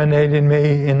nominating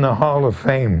me in the Hall of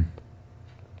Fame.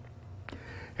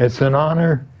 It's an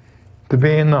honor to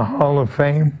be in the Hall of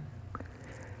Fame,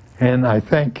 and I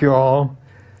thank you all.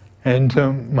 And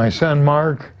to my son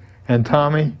Mark and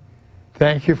Tommy,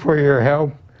 thank you for your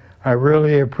help. I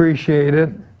really appreciate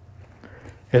it.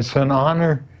 It's an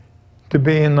honor to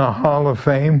be in the Hall of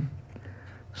Fame.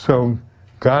 So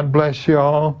God bless you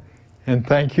all, and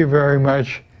thank you very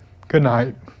much. Good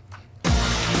night.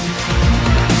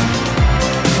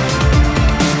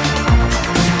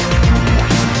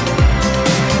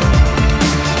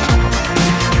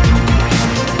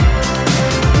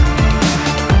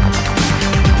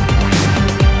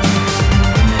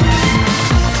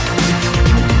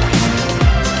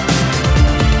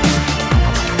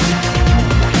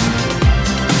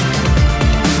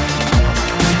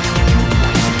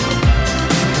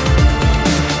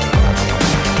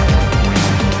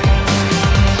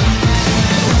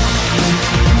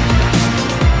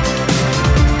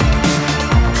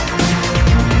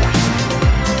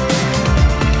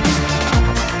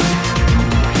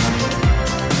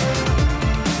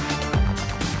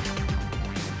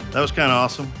 That was kind of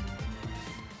awesome.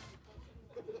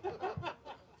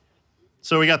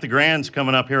 So we got the Grands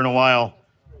coming up here in a while,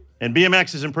 and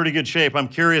BMX is in pretty good shape. I'm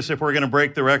curious if we're going to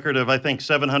break the record of, I think,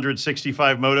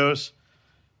 765 motos,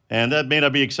 and that may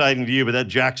not be exciting to you, but that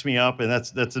jacks me up, and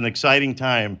that's an exciting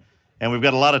time. And we've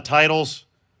got a lot of titles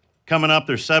coming up.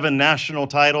 There's 7 national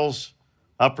titles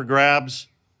up for grabs.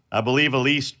 I believe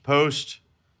Elise Post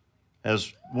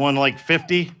has won like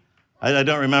 50. I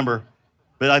don't remember.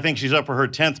 But I think she's up for her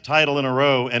 10th title in a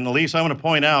row. And Elise, I want to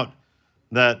point out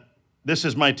that this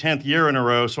is my 10th year in a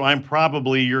row, so I'm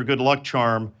probably your good luck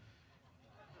charm.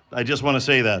 I just want to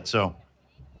say that. So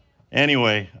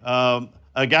anyway,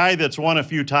 a guy that's won a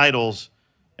few titles,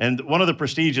 and one of the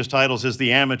prestigious titles is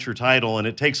the amateur title, and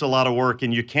it takes a lot of work,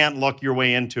 and you can't luck your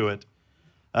way into it.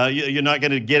 You're not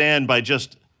going to get in by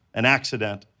just an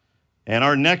accident. And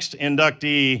our next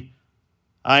inductee,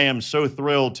 I am so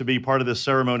thrilled to be part of this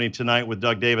ceremony tonight with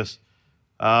Doug Davis.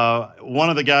 One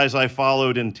of the guys I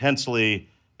followed intensely,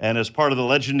 and as part of the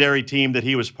legendary team that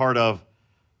he was part of,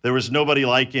 there was nobody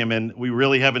like him, and we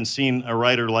really haven't seen a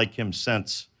rider like him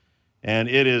since. And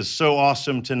it is so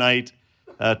awesome tonight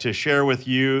to share with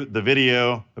you the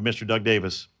video of Mr. Doug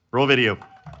Davis. Roll video.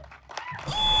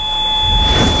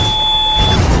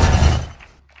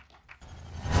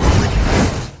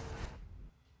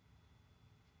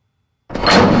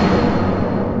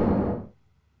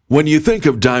 When you think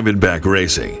of Diamondback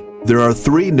Racing, there are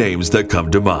 3 names that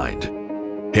come to mind: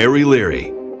 Harry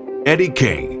Leary, Eddie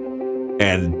King,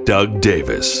 and Doug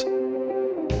Davis.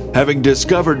 Having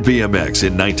discovered BMX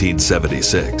in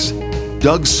 1976,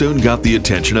 Doug soon got the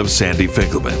attention of Sandy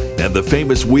Finkelman and the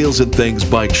famous Wheels and Things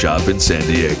bike shop in San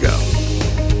Diego.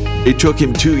 It took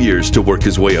him 2 years to work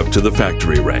his way up to the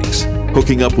factory ranks,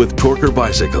 hooking up with Torker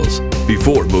Bicycles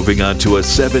before moving on to a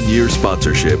 7-year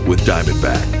sponsorship with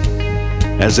Diamondback.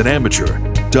 As an amateur,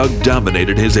 Doug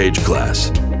dominated his age class,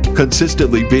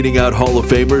 consistently beating out Hall of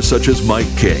Famers such as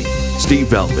Mike King, Steve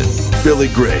Veltman, Billy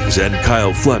Griggs, and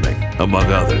Kyle Fleming, among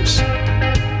others.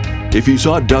 If you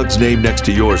saw Doug's name next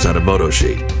to yours on a moto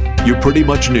sheet, you pretty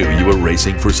much knew you were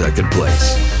racing for second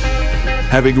place.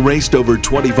 Having raced over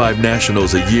 25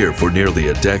 nationals a year for nearly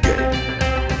a decade,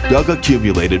 Doug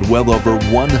accumulated well over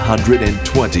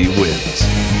 120 wins.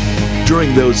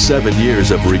 During those 7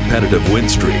 years of repetitive win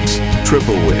streaks,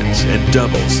 triple wins, and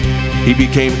doubles, he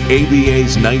became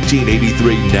ABA's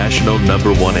 1983 National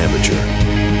 #1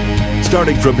 amateur.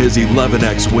 Starting from his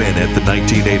 11X win at the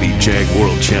 1980 JAG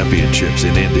World Championships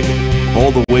in Indy,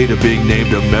 all the way to being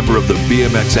named a member of the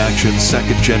BMX Action's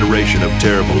second generation of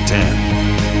Terrible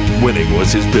 10. Winning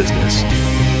was his business,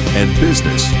 and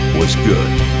business was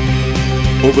good.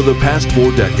 Over the past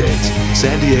 4 decades,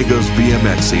 San Diego's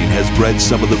BMX scene has bred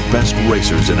some of the best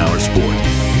racers in our sport.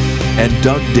 And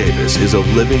Doug Davis is a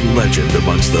living legend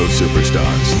amongst those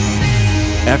superstars.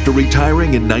 After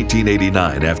retiring in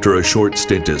 1989 after a short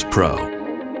stint as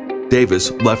pro,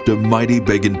 Davis left a mighty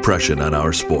big impression on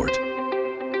our sport.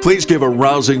 Please give a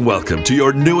rousing welcome to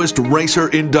your newest racer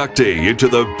inductee into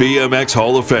the BMX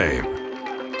Hall of Fame,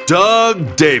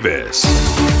 Doug Davis.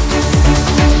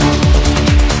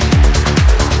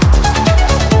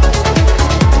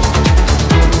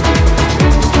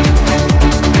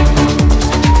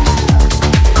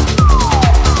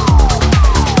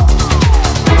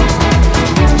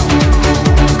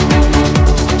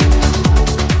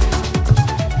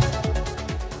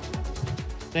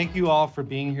 Thank you all for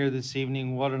being here this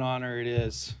evening. What an honor it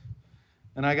is.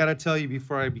 And I got to tell you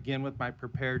before I begin with my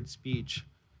prepared speech,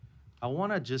 I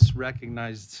want to just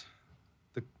recognize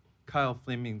the Kyle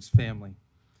Fleming's family.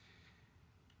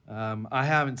 I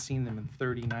haven't seen them in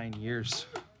 39 years.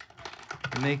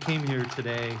 And they came here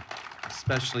today,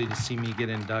 especially to see me get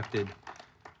inducted.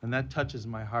 And that touches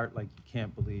my heart like you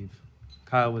can't believe.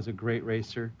 Kyle was a great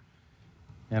racer,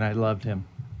 and I loved him.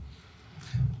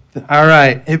 All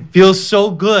right, it feels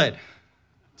so good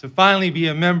to finally be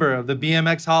a member of the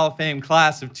BMX Hall of Fame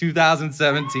class of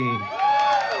 2017.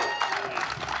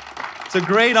 It's a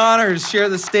great honor to share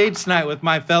the stage tonight with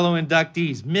my fellow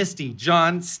inductees, Misty,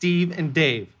 John, Steve, and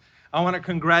Dave. I want to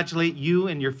congratulate you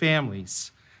and your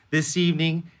families this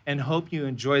evening and hope you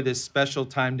enjoy this special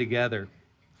time together.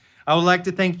 I would like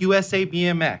to thank USA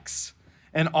BMX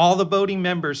and all the voting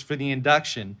members for the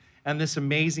induction and this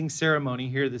amazing ceremony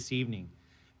here this evening.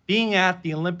 Being at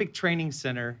the Olympic Training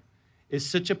Center is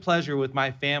such a pleasure with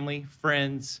my family,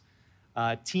 friends,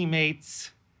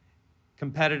 teammates,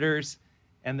 competitors,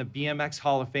 and the BMX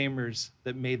Hall of Famers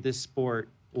that made this sport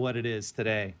what it is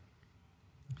today.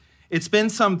 It's been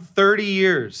some 30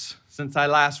 years since I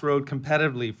last rode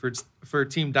competitively for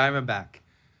Team Diamondback.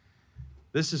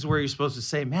 This is where you're supposed to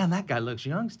say, man, that guy looks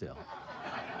young still.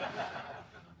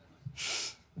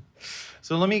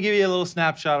 So let me give you a little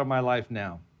snapshot of my life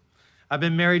now. I've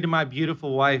been married to my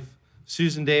beautiful wife,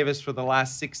 Susan Davis, for the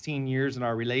last 16 years, and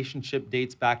our relationship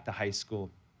dates back to high school.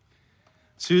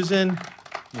 Susan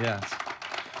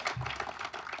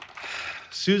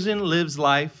lives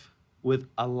life with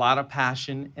a lot of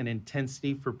passion and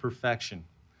intensity for perfection.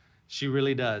 She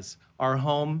really does. Our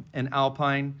home in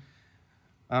Alpine,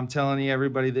 I'm telling you,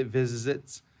 everybody that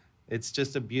visits it's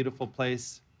just a beautiful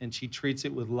place, and she treats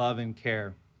it with love and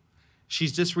care.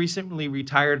 She's just recently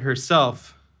retired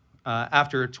herself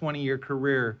after a 20-year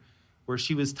career where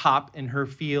she was top in her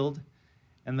field.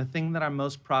 And the thing that I'm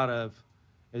most proud of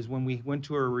is when we went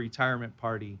to her retirement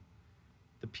party,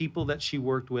 the people that she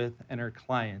worked with and her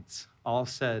clients all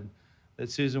said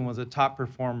that Susan was a top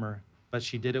performer, but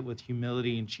she did it with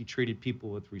humility and she treated people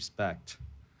with respect.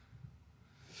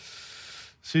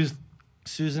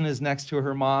 Susan is next to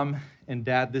her mom and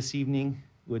dad this evening,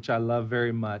 which I love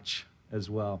very much as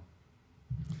well.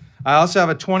 I also have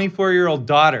a 24-year-old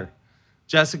daughter,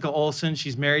 Jessica Olson.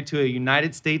 She's married to a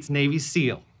United States Navy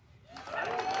SEAL.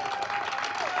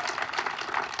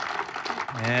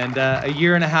 And a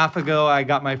year and a half ago, I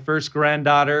got my first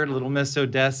granddaughter, little Miss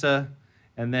Odessa.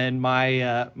 And then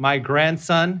my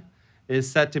grandson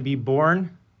is set to be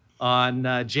born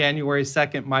on January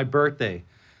 2nd, my birthday.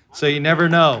 So you never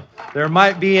know. There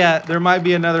might be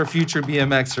another future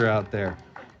BMXer out there.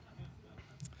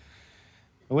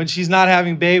 When she's not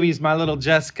having babies, my little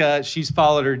Jessica, she's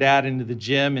followed her dad into the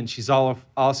gym, and she's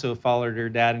also followed her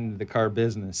dad into the car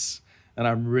business. And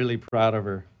I'm really proud of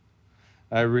her.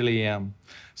 I really am.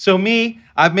 So me,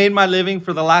 I've made my living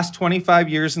for the last 25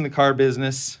 years in the car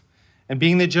business and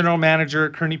being the general manager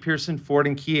at Kearney Pearson Ford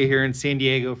and Kia here in San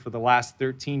Diego for the last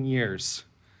 13 years.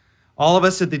 All of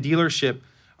us at the dealership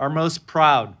are most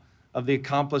proud of the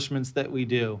accomplishments that we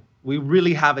do. We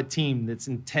really have a team that's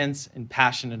intense and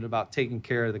passionate about taking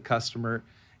care of the customer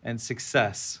and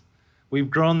success. We've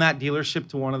grown that dealership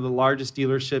to one of the largest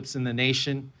dealerships in the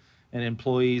nation in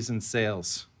employees and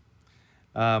sales.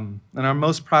 And I'm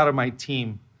most proud of my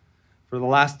team. For the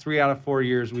last 3 out of 4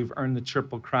 years, we've earned the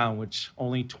Triple Crown, which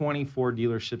only 24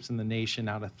 dealerships in the nation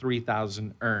out of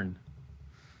 3,000 earn.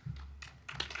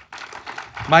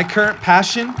 My current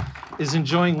passion is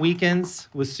enjoying weekends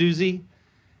with Susie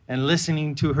and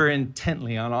listening to her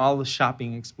intently on all the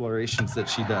shopping explorations that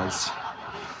she does.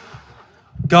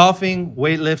 Golfing,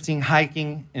 weightlifting,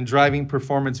 hiking, and driving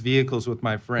performance vehicles with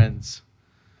my friends.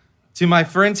 To my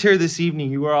friends here this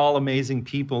evening, you are all amazing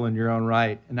people in your own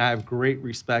right, and I have great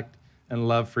respect and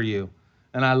love for you.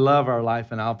 And I love our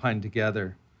life in Alpine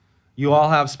together. You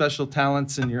all have special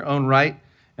talents in your own right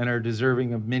and are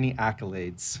deserving of many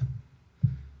accolades.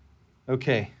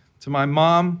 Okay, to my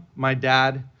mom, my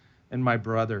dad, and my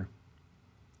brother,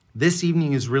 This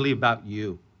evening is really about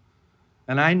you.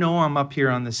 And I know I'm up here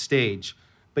on the stage,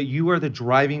 but you are the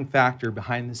driving factor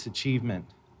behind this achievement.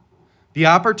 The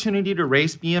opportunity to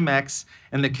race BMX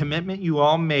and the commitment you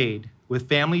all made with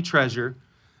family treasure,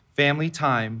 family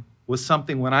time, was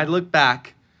something when I look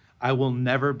back, I will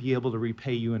never be able to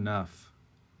repay you enough.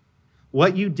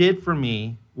 What you did for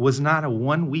me was not a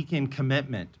one-weekend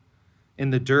commitment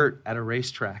in the dirt at a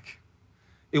racetrack.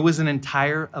 It was an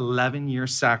entire 11-year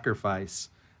sacrifice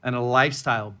and a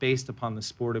lifestyle based upon the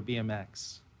sport of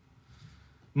BMX.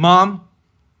 Mom,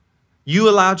 you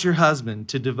allowed your husband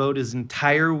to devote his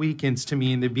entire weekends to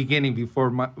me in the beginning before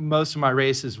most of my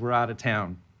races were out of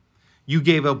town. You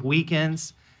gave up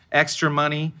weekends, extra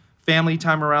money, family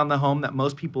time around the home that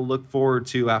most people look forward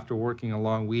to after working a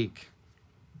long week.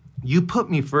 You put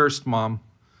me first, Mom,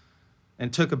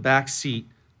 and took a back seat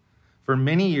for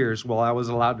many years while I was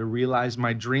allowed to realize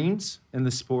my dreams in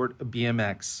the sport of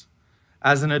BMX.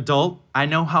 As an adult, I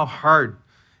know how hard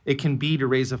it can be to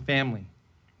raise a family,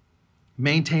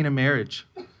 maintain a marriage,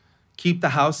 keep the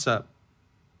house up.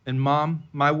 And Mom,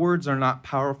 my words are not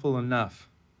powerful enough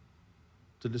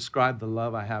to describe the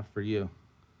love I have for you.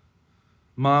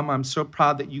 Mom, I'm so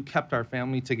proud that you kept our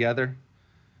family together,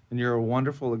 and you're a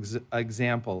wonderful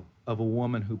example of a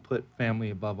woman who put family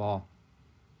above all.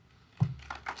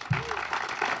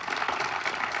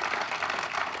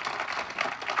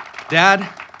 Dad,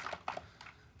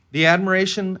 the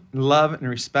admiration, love, and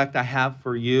respect I have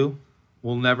for you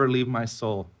will never leave my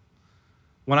soul.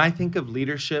 When I think of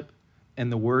leadership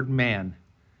and the word man,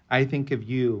 I think of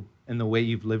you and the way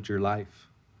you've lived your life.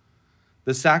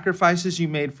 The sacrifices you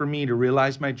made for me to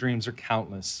realize my dreams are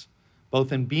countless,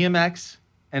 both in BMX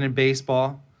and in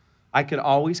baseball. I could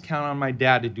always count on my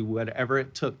dad to do whatever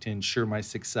it took to ensure my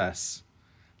success.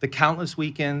 The countless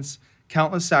weekends,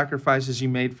 countless sacrifices you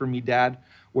made for me, Dad,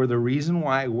 were the reason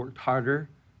why I worked harder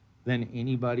than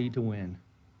anybody to win.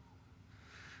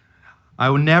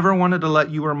 I never wanted to let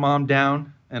you or Mom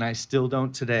down, and I still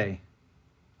don't today.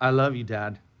 I love you,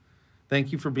 Dad.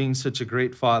 Thank you for being such a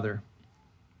great father.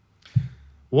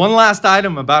 One last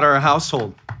item about our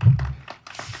household.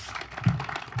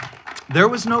 There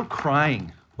was no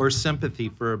crying or sympathy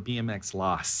for a BMX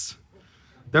loss.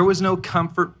 There was no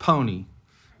comfort pony,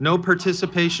 no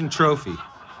participation trophy.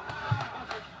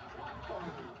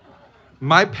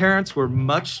 My parents were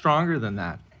much stronger than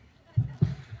that.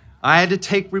 I had to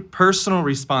take personal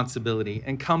responsibility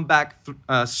and come back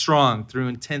strong through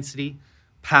intensity,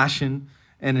 passion,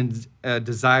 and a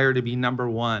desire to be number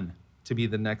one, to be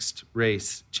the next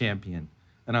race champion.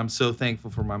 And I'm so thankful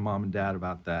for my mom and dad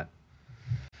about that.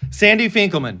 Sandy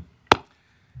Finkelman.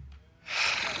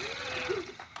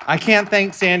 I can't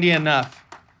thank Sandy enough.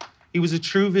 He was a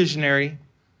true visionary,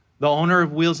 the owner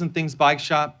of Wheels and Things Bike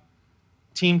Shop,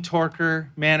 Team Torker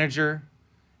manager,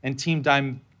 and Team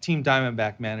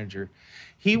Diamondback manager.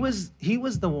 He was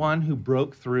the one who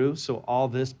broke through so all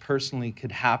this personally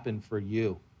could happen for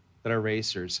you that are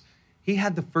racers. He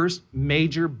had the first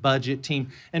major budget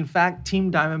team. In fact,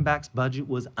 Team Diamondback's budget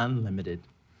was unlimited.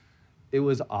 It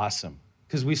was awesome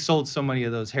because we sold so many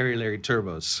of those Harry Larry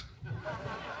turbos.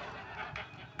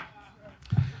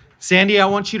 Sandy, I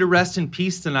want you to rest in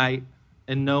peace tonight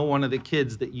and know one of the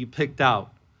kids that you picked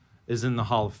out is in the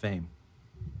Hall of Fame.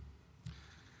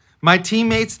 My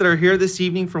teammates that are here this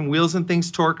evening from Wheels and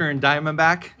Things Torker and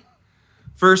Diamondback.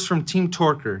 First from Team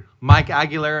Torker, Mike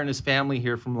Aguilera and his family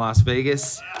here from Las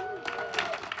Vegas.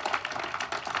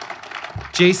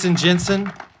 Jason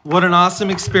Jensen, what an awesome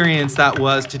experience that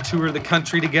was to tour the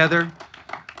country together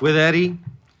with Eddie.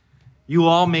 You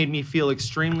all made me feel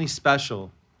extremely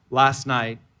special last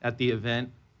night at the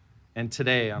event and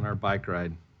today on our bike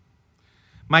ride.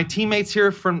 My teammates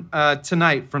here from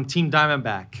tonight from Team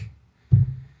Diamondback.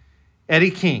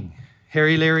 Eddie King,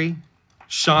 Harry Larry,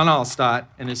 Sean Allstott,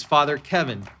 and his father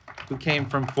Kevin, who came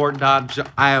from Fort Dodge,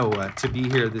 Iowa to be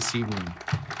here this evening.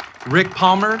 Rick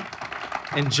Palmer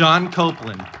and John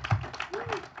Copeland.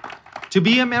 To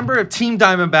be a member of Team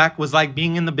Diamondback was like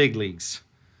being in the big leagues.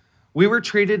 We were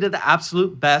treated to the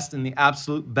absolute best, and the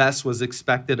absolute best was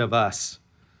expected of us.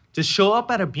 To show up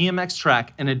at a BMX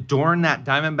track and adorn that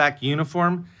Diamondback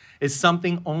uniform is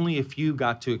something only a few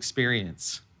got to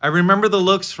experience. I remember the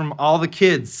looks from all the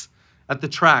kids at the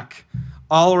track,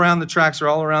 all around the tracks or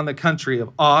all around the country,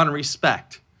 of awe and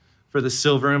respect for the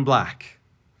silver and black.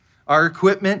 Our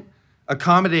equipment,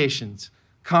 accommodations,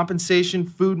 compensation,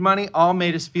 food money, all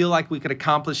made us feel like we could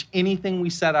accomplish anything we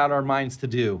set out our minds to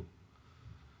do.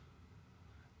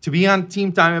 To be on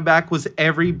Team Diamondback was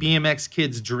every BMX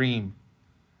kid's dream.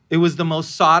 It was the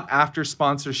most sought after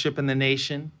sponsorship in the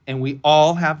nation, and we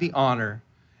all have the honor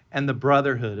and the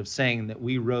brotherhood of saying that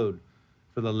we rode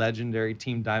for the legendary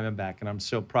Team Diamondback, and I'm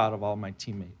so proud of all my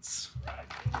teammates.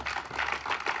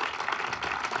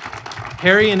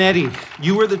 Harry and Eddie,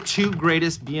 you were the two of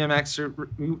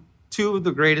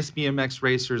the greatest BMX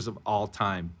racers of all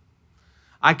time.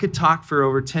 I could talk for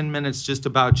over 10 minutes just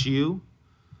about you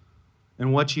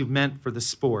and what you've meant for the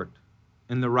sport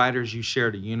and the riders you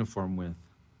shared a uniform with.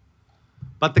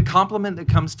 But the compliment that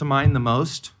comes to mind the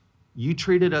most, you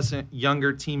treated us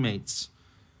younger teammates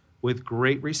with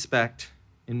great respect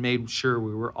and made sure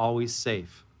we were always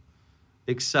safe,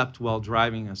 except while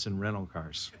driving us in rental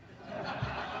cars.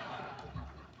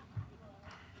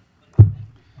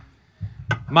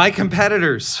 My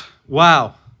competitors,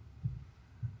 wow.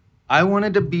 I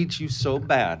wanted to beat you so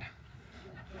bad.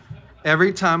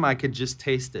 Every time I could just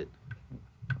taste it.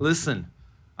 Listen,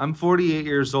 I'm 48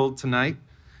 years old tonight,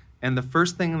 and the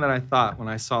first thing that I thought when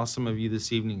I saw some of you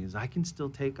this evening is I can still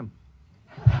take them.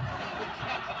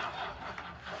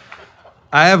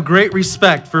 I have great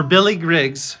respect for Billy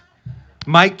Griggs,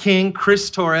 Mike King, Chris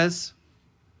Torres,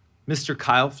 Mr.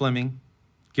 Kyle Fleming,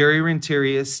 Gary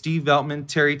Renteria, Steve Veltman,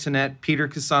 Terry Tennant, Peter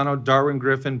Casano, Darwin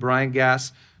Griffin, Brian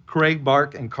Gass, Craig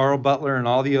Bark, and Carl Butler, and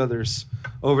all the others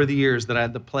over the years that I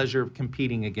had the pleasure of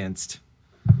competing against.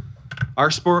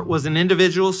 Our sport was an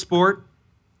individual sport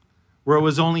where it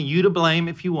was only you to blame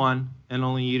if you won and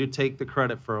only you to take the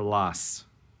credit for a loss.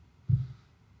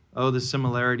 Oh, the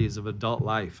similarities of adult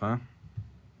life, huh?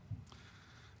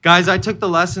 Guys, I took the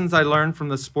lessons I learned from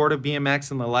the sport of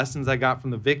BMX and the lessons I got from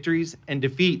the victories and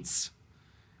defeats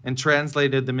and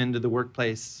translated them into the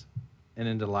workplace and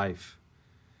into life.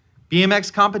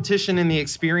 BMX competition and the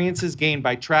experiences gained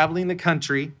by traveling the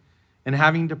country and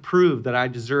having to prove that I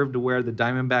deserved to wear the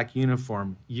Diamondback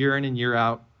uniform year in and year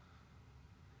out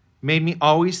made me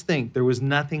always think there was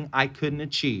nothing I couldn't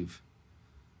achieve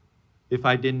if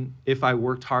I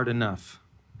worked hard enough.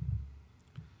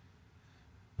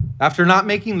 After not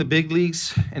making the big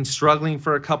leagues and struggling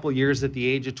for a couple years at the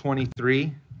age of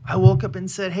 23, I woke up and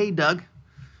said, hey, Doug,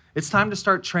 it's time to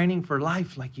start training for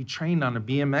life like you trained on a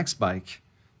BMX bike.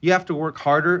 You have to work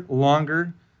harder,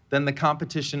 longer than the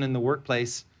competition in the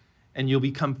workplace, and you'll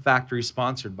become factory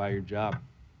sponsored by your job.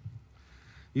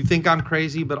 You think I'm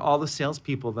crazy, but all the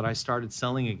salespeople that I started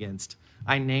selling against,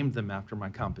 I named them after my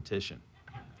competition.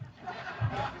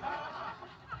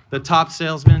 The top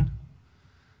salesman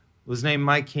was named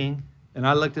Mike King, and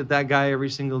I looked at that guy every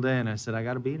single day and I said, I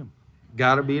gotta beat him,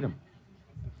 gotta beat him.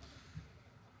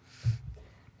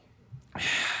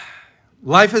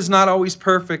 Life is not always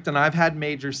perfect, and I've had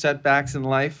major setbacks in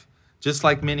life, just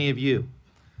like many of you.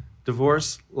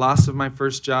 Divorce, loss of my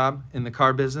first job in the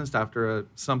car business after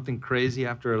something crazy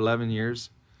after 11 years.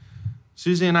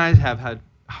 Susie and I have had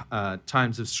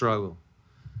times of struggle.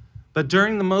 But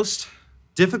during the most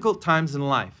difficult times in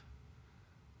life,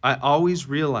 I always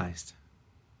relied,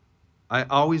 on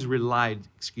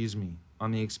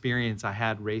the experience I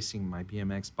had racing my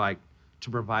BMX bike to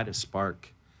provide a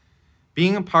spark.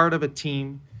 Being a part of a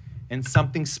team and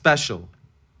something special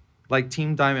like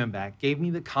Team Diamondback gave me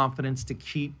the confidence to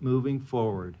keep moving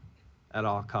forward at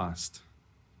all costs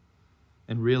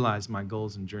and realize my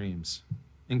goals and dreams.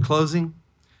 In closing,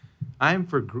 I am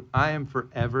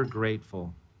forever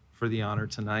grateful for the honor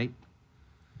tonight.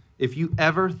 If you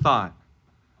ever thought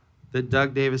that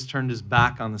Doug Davis turned his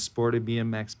back on the sport of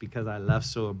BMX because I left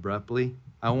so abruptly,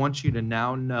 I want you to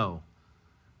now know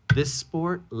this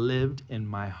sport lived in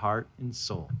my heart and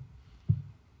soul.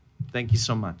 Thank you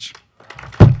so much.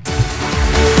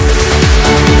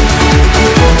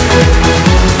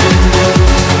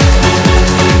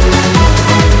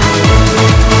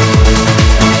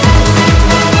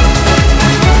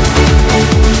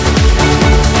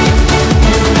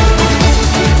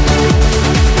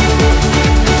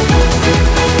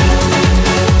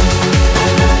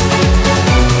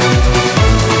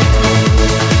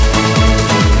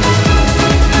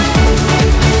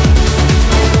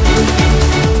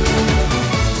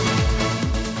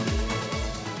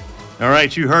 All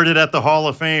right, you heard it at the Hall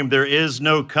of Fame. There is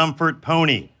no comfort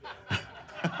pony.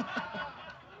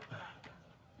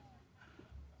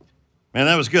 Man,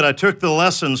 that was good. I took the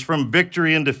lessons from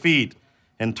victory and defeat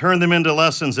and turned them into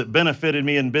lessons that benefited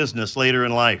me in business later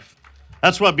in life.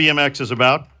 That's what BMX is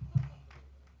about.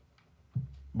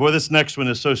 Boy, this next one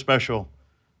is so special.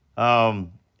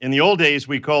 In the old days,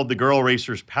 we called the girl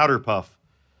racers powder puff.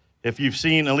 If you've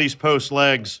seen Elise Post's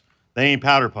legs, they ain't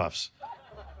powder puffs.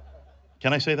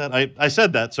 Can I say that? I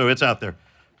said that, so it's out there.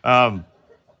 I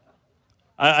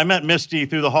met Misty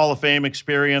through the Hall of Fame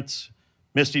experience.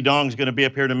 Misty Dong's going to be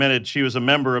up here in a minute. She was a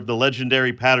member of the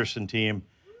legendary Patterson team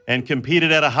and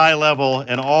competed at a high level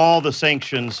in all the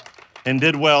sanctions and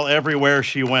did well everywhere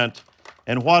she went.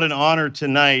 And what an honor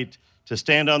tonight to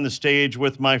stand on the stage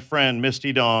with my friend,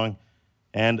 Misty Dong.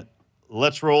 And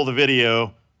let's roll the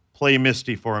video. Play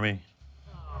Misty for me.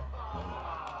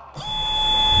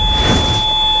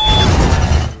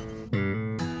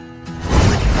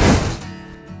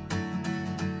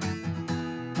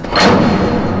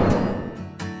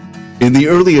 In the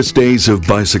earliest days of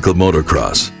bicycle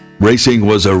motocross, racing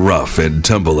was a rough and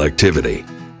tumble activity.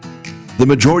 The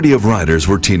majority of riders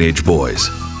were teenage boys.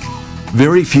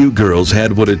 Very few girls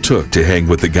had what it took to hang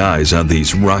with the guys on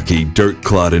these rocky, dirt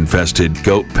clod-infested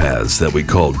goat paths that we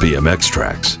called BMX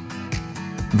tracks.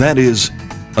 That is,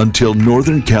 until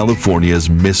Northern California's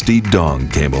Misty Dong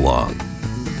came along.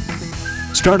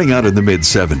 Starting out in the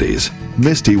mid-70s,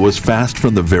 Misty was fast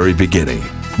from the very beginning,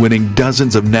 winning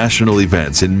dozens of national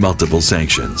events in multiple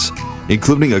sanctions,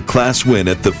 including a class win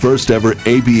at the first ever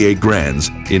ABA Grands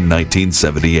in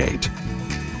 1978.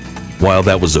 While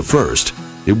that was a first,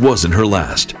 it wasn't her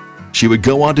last. She would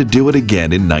go on to do it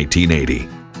again in 1980.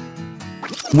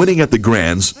 Winning at the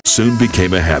Grands soon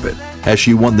became a habit, as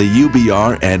she won the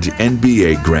UBR and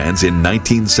NBA Grands in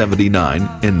 1979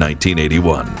 and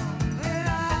 1981.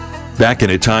 Back in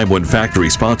a time when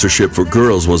factory sponsorship for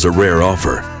girls was a rare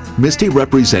offer, Misty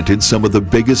represented some of the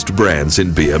biggest brands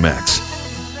in BMX.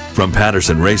 From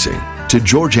Patterson Racing to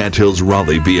George Anthill's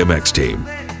Raleigh BMX team,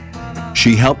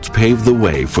 she helped pave the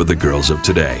way for the girls of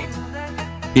today.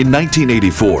 In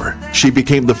 1984, she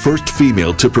became the first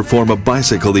female to perform a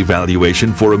bicycle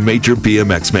evaluation for a major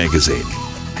BMX magazine,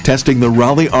 testing the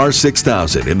Raleigh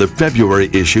R6000 in the February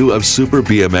issue of Super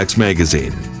BMX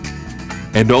magazine,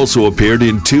 and also appeared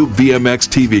in 2 BMX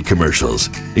TV commercials,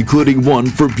 including one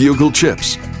for Bugle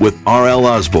Chips with R.L.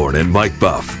 Osborne and Mike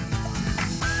Buff.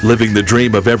 Living the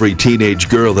dream of every teenage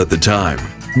girl at the time,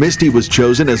 Misty was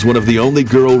chosen as one of the only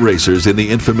girl racers in the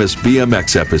infamous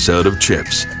BMX episode of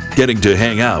Chips, getting to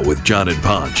hang out with John and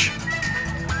Ponch.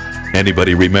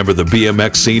 Anybody remember the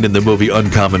BMX scene in the movie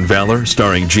Uncommon Valor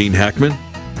starring Gene Hackman?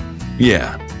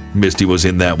 Yeah, Misty was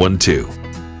in that one too.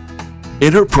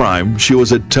 In her prime, she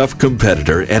was a tough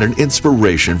competitor and an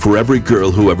inspiration for every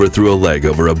girl who ever threw a leg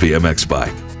over a BMX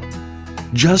bike.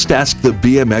 Just ask the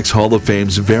BMX Hall of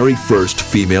Fame's very first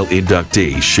female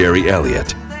inductee, Sherry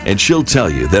Elliott, and she'll tell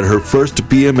you that her first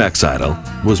BMX idol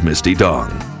was Misty Dong.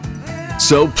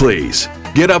 So please,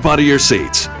 get up out of your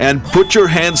seats and put your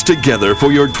hands together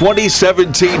for your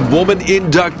 2017 woman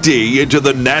inductee into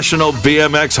the National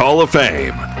BMX Hall of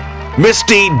Fame,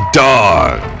 Misty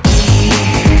Dong.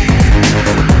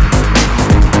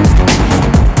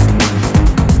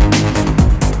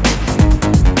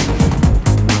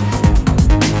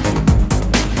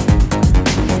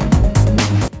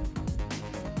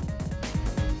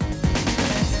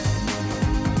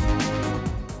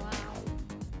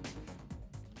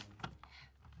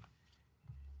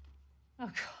 Oh,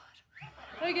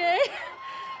 God. Okay.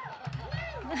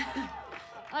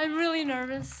 I'm really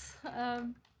nervous.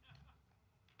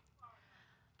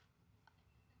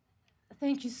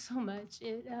 Thank you so much.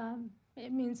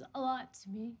 It means a lot to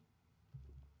me.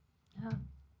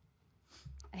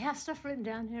 I have stuff written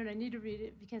down here, and I need to read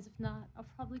it, because if not, I'll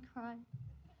probably cry.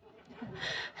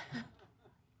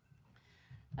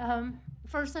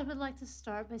 First, I would like to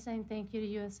start by saying thank you to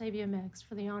USA BMX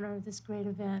for the honor of this great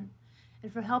event,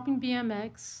 and for helping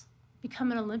BMX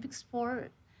become an Olympic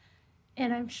sport,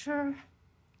 and I'm sure,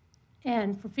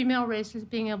 and for female racers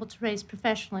being able to race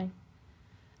professionally.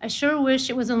 I sure wish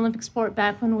it was an Olympic sport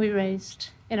back when we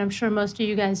raced, and I'm sure most of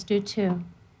you guys do too.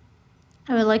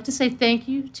 I would like to say thank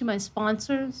you to my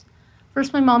sponsors.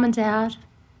 First, my mom and dad.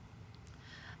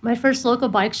 My first local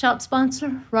bike shop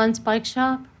sponsor, Ron's Bike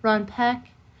Shop, Ron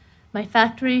Peck. My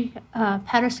factory,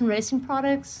 Patterson Racing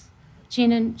Products,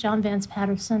 Gene and John Vance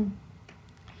Patterson.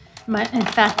 And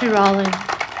Factory Raleigh.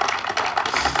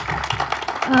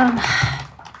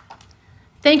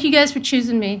 Thank you guys for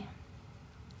choosing me.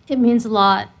 It means a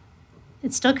lot.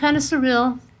 It's still kind of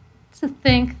surreal to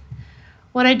think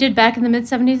what I did back in the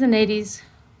mid-70s and 80s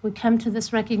would come to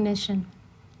this recognition.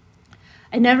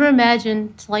 I never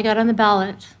imagined till I got on the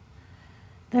ballot.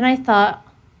 Then I thought,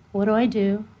 what do I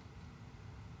do?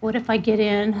 What if I get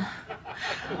in?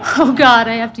 Oh God,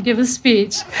 I have to give a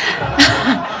speech.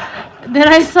 Then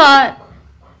I thought,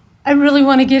 I really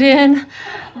want to get in,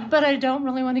 but I don't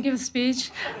really want to give a speech.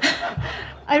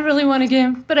 I really want to get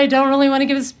in, but I don't really want to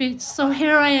give a speech. So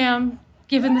here I am,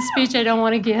 giving the speech I don't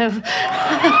want to give.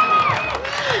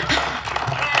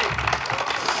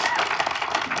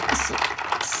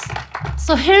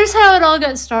 So here's how it all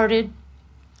got started.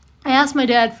 I asked my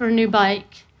dad for a new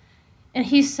bike, and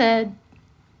he said,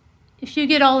 if you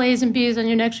get all A's and B's on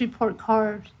your next report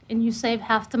card and you save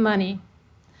half the money,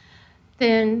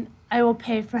 then I will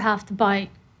pay for half the bike.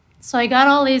 So I got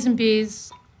all A's and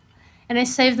B's, and I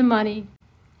saved the money.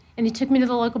 And he took me to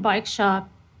the local bike shop,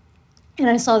 and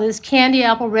I saw this candy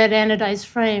apple red anodized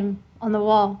frame on the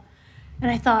wall. And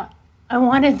I thought, I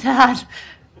wanted that,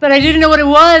 but I didn't know what it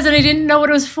was, and I didn't know what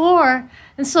it was for.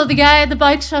 And so the guy at the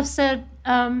bike shop said,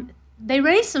 they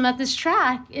race them at this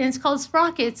track, and it's called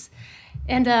Sprockets.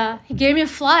 And he gave me a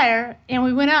flyer, and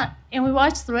we went out and we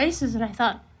watched the races, and I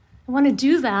thought, I want to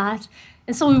do that.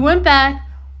 And so we went back,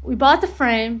 we bought the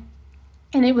frame,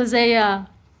 and it was a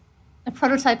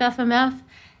prototype FMF.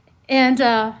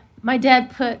 And my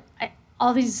dad put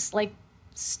all these like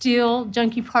steel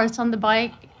junky parts on the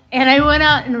bike, and I went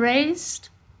out and raced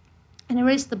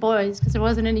the boys because there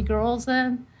wasn't any girls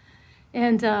then.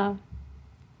 And I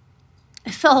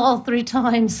fell all 3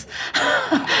 times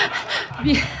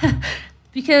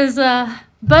because,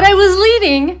 but I was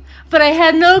leading, but I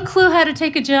had no clue how to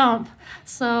take a jump.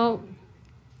 So,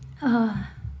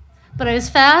 but I was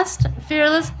fast,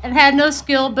 fearless, and had no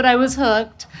skill, but I was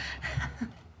hooked.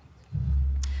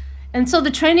 And so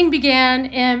the training began,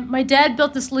 and my dad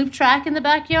built this loop track in the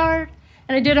backyard,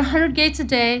 and I did 100 gates a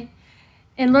day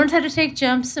and learned how to take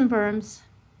jumps and berms.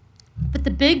 But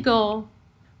the big goal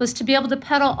was to be able to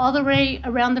pedal all the way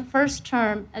around the first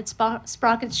turn at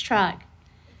Sprockets track.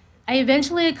 I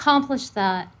eventually accomplished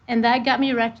that, and that got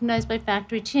me recognized by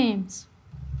factory teams.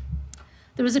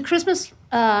 There was a Christmas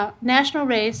national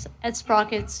race at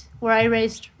Sprockets where I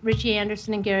raced Richie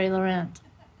Anderson and Gary Laurent.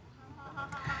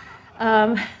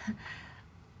 And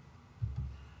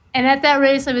at that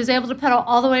race, I was able to pedal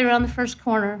all the way around the first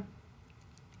corner.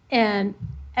 And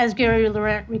as Gary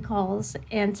Laurent recalls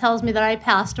and tells me that I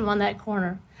passed him on that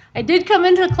corner. I did come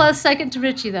into a close second to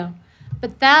Richie, though.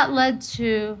 But that led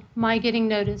to my getting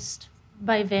noticed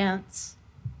by Vance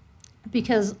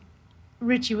because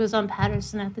Richie was on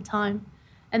Patterson at the time.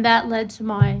 And that led to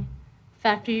my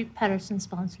Factory Patterson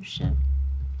sponsorship.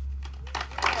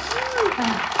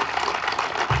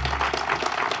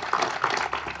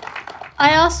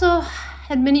 I also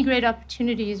had many great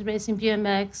opportunities racing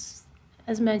BMX,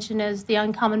 as mentioned as the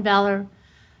Uncommon Valor.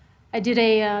 I did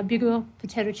a Bugle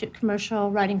potato chip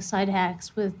commercial riding side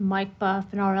hacks with Mike Buff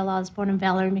and R.L. Osborne and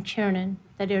Valerie McKiernan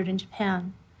that aired in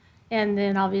Japan. And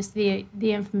then obviously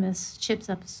the infamous Chips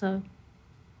episode.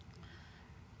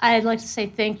 I'd like to say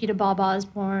thank you to Bob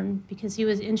Osborne because he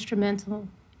was instrumental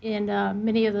in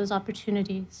many of those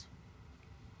opportunities.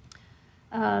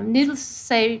 Needless to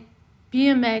say,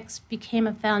 BMX became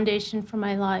a foundation for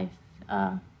my life.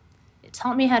 It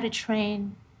taught me how to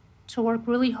train, to work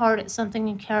really hard at something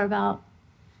you care about.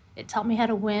 It taught me how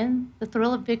to win, the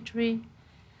thrill of victory,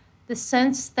 the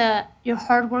sense that your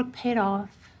hard work paid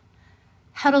off,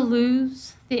 how to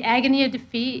lose, the agony of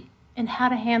defeat, and how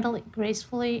to handle it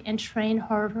gracefully and train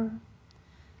harder,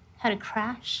 how to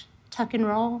crash, tuck and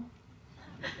roll,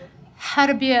 how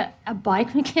to be a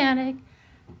bike mechanic,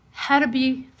 how to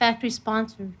be factory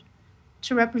sponsored,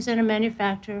 to represent a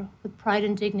manufacturer with pride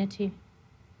and dignity,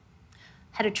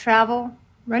 how to travel,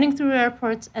 running through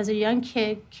airports as a young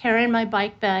kid, carrying my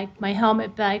bike bag, my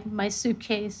helmet bag, my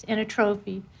suitcase, and a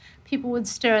trophy. People would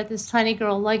stare at this tiny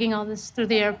girl lugging all this through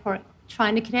the airport,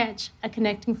 trying to catch a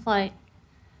connecting flight.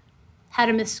 How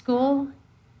to miss school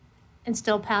and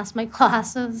still pass my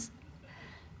classes.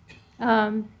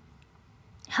 How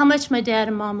much my dad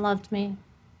and mom loved me.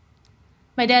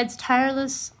 My dad's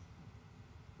tireless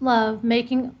love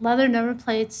making leather number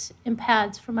plates and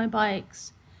pads for my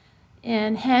bikes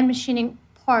and hand machining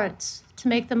parts to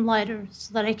make them lighter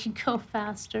so that I could go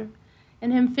faster.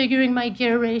 And him figuring my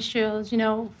gear ratios, you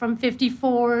know, from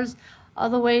 54s all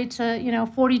the way to, you know,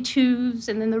 42s,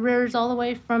 and then the rears all the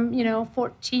way from, you know,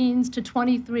 14s to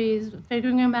 23s,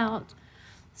 figuring them out.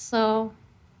 So,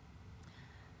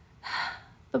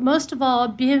 but most of all,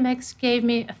 BMX gave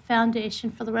me a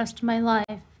foundation for the rest of my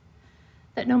life,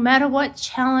 that no matter what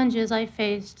challenges I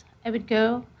faced, I would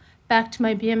go back to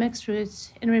my BMX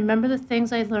roots and remember the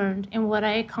things I learned and what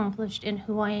I accomplished and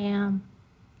who I am.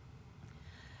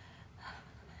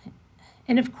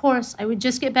 And of course, I would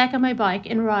just get back on my bike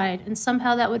and ride, and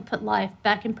somehow that would put life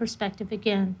back in perspective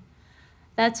again.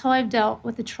 That's how I've dealt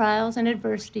with the trials and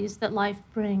adversities that life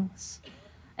brings.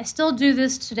 I still do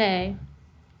this today.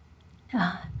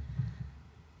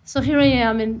 So here I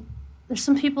am, and there's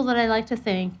some people that I like to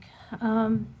thank.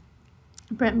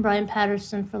 Brent and Brian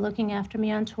Patterson for looking after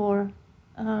me on tour.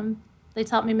 They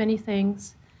taught me many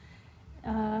things.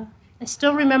 I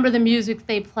still remember the music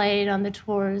they played on the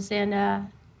tours, and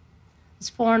it's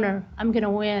Foreigner, I'm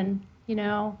Gonna Win, you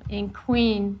know, and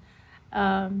Queen,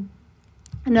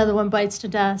 another one, Bites to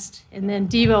Dust, and then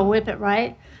Devo, Whip It,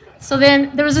 right? So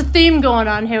then there was a theme going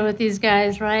on here with these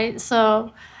guys, right?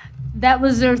 So that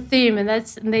was their theme, and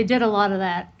they did a lot of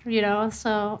that, you know.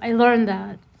 So I learned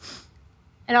that.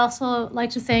 I'd also like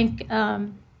to thank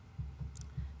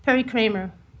Perry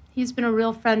Kramer. He's been a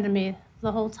real friend to me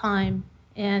the whole time,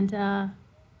 and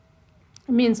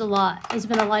it means a lot. He's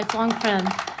been a lifelong friend.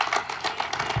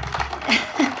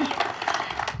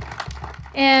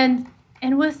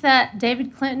 And with that,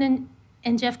 David Clinton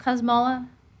and Jeff Kosmala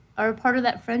are a part of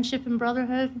that friendship and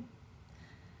brotherhood.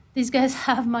 These guys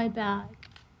have my back,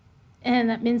 and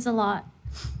that means a lot.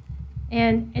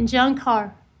 And John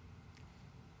Carr,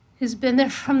 who's been there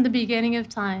from the beginning of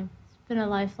time. He's been a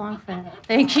lifelong friend.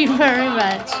 Thank you very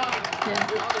much.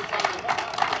 Yeah.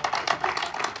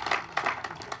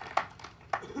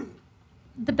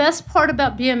 The best part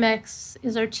about BMX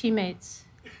is our teammates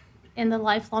and the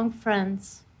lifelong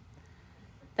friends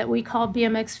that we call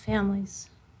BMX families.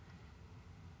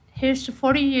 Here's to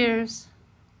 40 years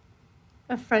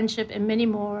of friendship and many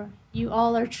more. You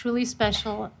all are truly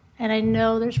special, and I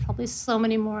know there's probably so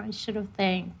many more I should have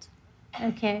thanked,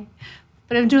 okay?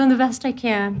 But I'm doing the best I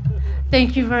can.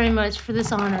 Thank you very much for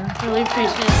this honor. Really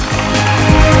appreciate it.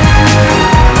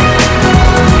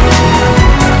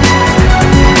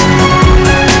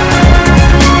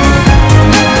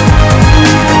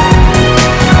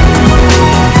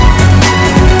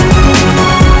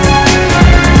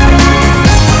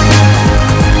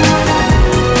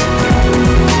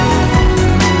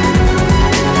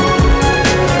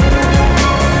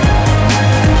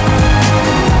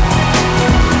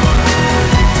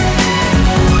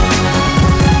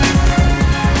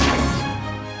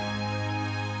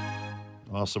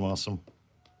 Awesome, awesome.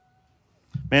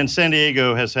 Man, San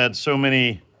Diego has had so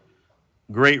many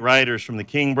great riders from the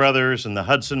King brothers and the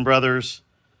Hudson brothers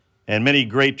and many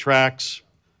great tracks,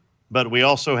 but we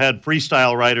also had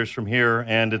freestyle riders from here,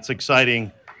 and it's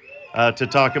exciting to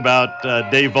talk about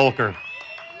Dave Volker.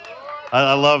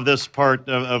 I love this part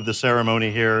of the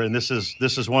ceremony here, and this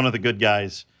is one of the good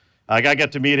guys. I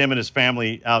got to meet him and his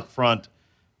family out front,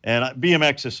 and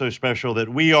BMX is so special that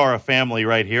we are a family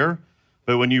right here.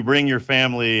 But when you bring your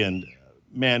family, and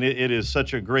man, it is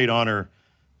such a great honor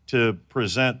to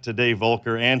present to Dave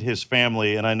Volker and his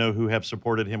family, and I know who have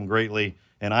supported him greatly,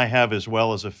 and I have as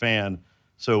well as a fan.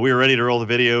 So we're ready to roll the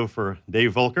video for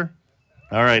Dave Volker.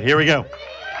 All right, here we go.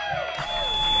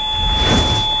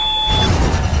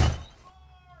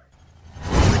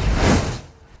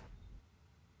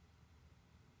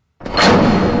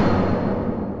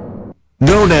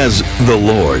 Known as the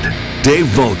Lord, Dave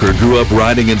Volker grew up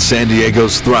riding in San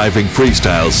Diego's thriving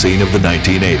freestyle scene of the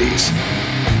 1980s.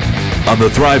 On the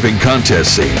thriving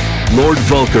contest scene, Lord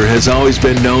Volker has always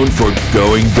been known for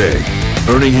going big,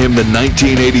 earning him the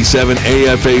 1987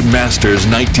 AFA Masters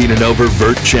 19 and over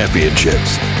vert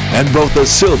championships, and both a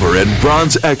silver and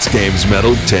bronze X Games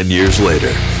medal 10 years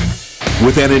later.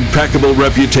 With an impeccable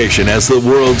reputation as the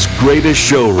world's greatest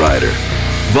show rider,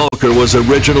 Volker was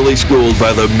originally schooled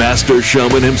by the master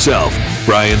showman himself,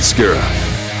 Brian Skura.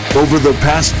 Over the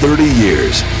past 30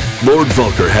 years, Lord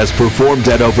Volker has performed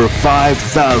at over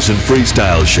 5,000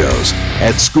 freestyle shows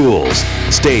at schools,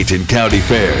 state and county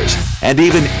fairs, and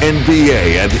even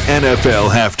NBA and NFL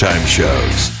halftime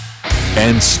shows.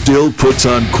 And still puts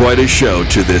on quite a show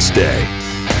to this day.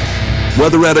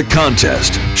 Whether at a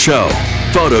contest, show,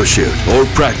 photo shoot, or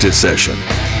practice session,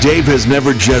 Dave has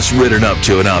never just ridden up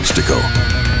to an obstacle.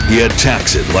 He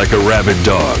attacks it like a rabid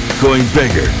dog, going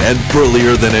bigger and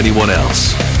burlier than anyone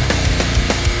else.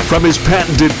 From his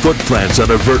patented foot plants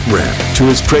on a vert ramp, to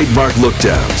his trademark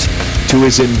lookdowns, to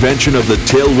his invention of the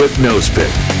tail whip nose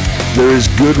pick, there is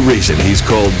good reason he's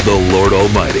called the Lord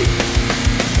Almighty.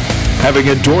 Having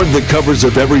adorned the covers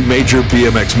of every major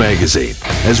BMX magazine,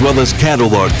 as well as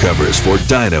catalog covers for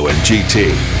Dyno and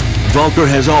GT, Volker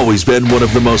has always been one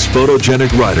of the most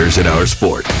photogenic riders in our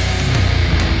sport.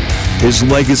 His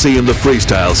legacy in the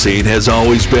freestyle scene has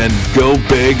always been go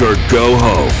big or go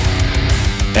home.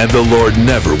 And the Lord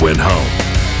never went home.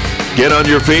 Get on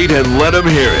your feet and let him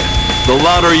hear it. The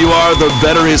louder you are, the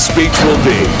better his speech will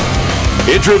be.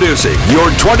 Introducing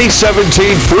your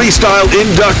 2017 Freestyle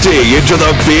Inductee into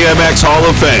the BMX Hall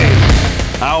of Fame,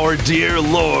 our dear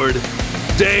Lord,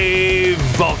 Dave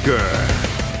Volker.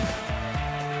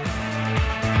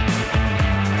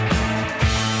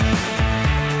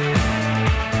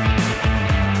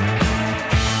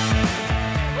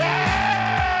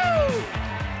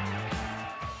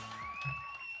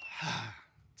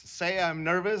 Say I'm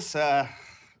nervous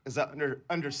is an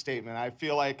understatement. I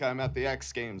feel like I'm at the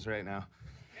X Games right now.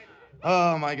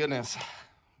 Oh my goodness.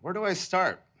 Where do I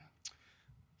start?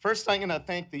 First, I'm gonna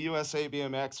thank the USA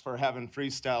BMX for having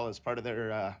freestyle as part of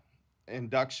their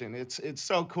Induction. It's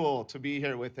so cool to be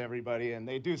here with everybody, and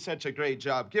they do such a great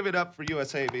job. Give it up for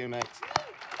USA BMX.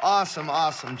 Awesome,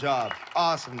 awesome job.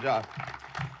 Awesome job.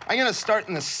 I'm gonna start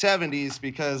in the 70s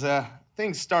because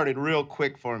things started real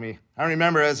quick for me. I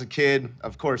remember as a kid,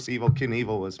 of course, Evil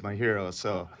Knievel was my hero,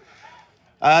 so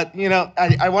you know,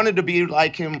 I wanted to be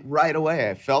like him right away.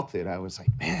 I felt it. I was like,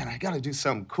 man, I gotta do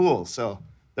something cool. So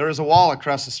there was a wall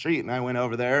across the street, and I went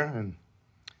over there, and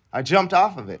I jumped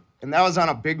off of it, and that was on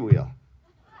a big wheel.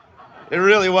 It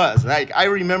really was. Like, I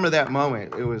remember that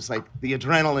moment. It was like the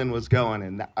adrenaline was going,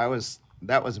 and that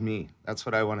was me. That's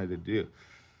what I wanted to do.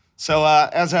 So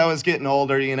as I was getting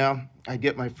older, you know, I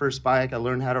get my first bike, I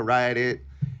learned how to ride it,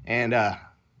 and I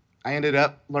ended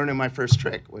up learning my first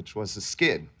trick, which was the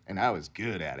skid, and I was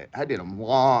good at it. I did them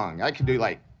long. I could do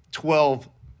like 12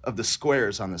 of the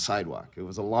squares on the sidewalk. It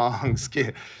was a long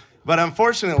skid. But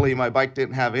unfortunately, my bike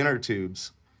didn't have inner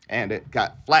tubes, and it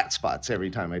got flat spots every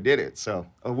time I did it. So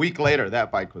a week later,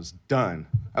 that bike was done.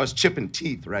 I was chipping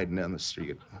teeth riding down the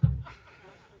street.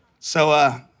 So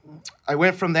I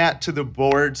went from that to the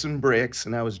boards and bricks,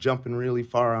 and I was jumping really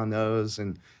far on those.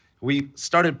 And we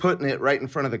started putting it right in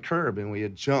front of the curb, and we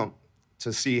had jumped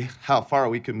to see how far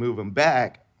we could move them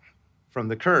back from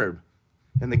the curb.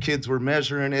 And the kids were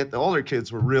measuring it. The older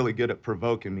kids were really good at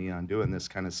provoking me on doing this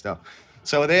kind of stuff.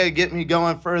 So they'd get me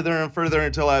going further and further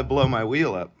until I'd blow my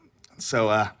wheel up.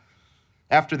 So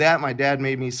after that, my dad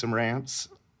made me some ramps,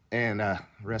 and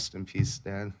rest in peace,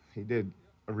 Dad. He did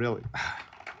a really,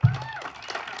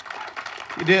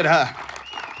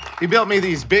 he built me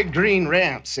these big green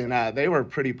ramps, and they were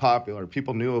pretty popular.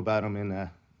 People knew about them in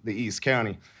the East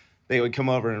County. They would come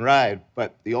over and ride,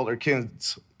 but the older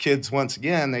kids once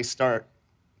again, they start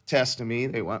testing me.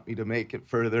 They want me to make it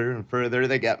further and further.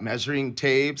 They got measuring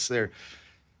tapes.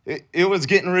 It was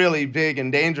getting really big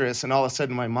and dangerous, and all of a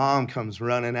sudden my mom comes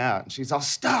running out, and she's all,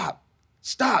 stop,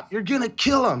 you're gonna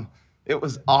kill him. It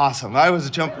was awesome. I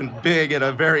was jumping big at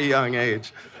a very young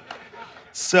age.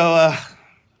 So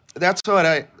that's what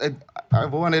I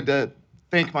wanted to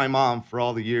thank my mom for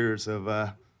all the years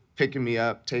of picking me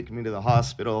up, taking me to the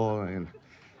hospital, and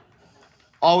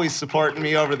always supporting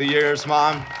me over the years.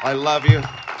 Mom, I love you.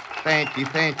 Thank you,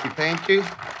 thank you, thank you.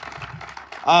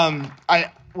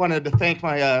 I wanted to thank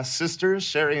my sisters,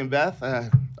 Sherry and Beth.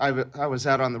 I was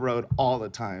out on the road all the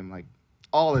time,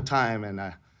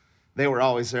 and they were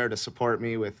always there to support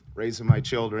me with raising my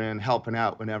children, helping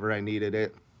out whenever I needed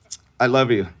it. I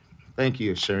love you. Thank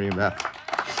you, Sherry and Beth.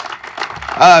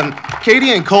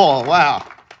 Katie and Cole, wow.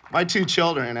 My two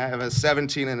children, I have a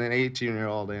 17 and an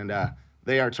 18-year-old, and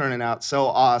they are turning out so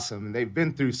awesome. They've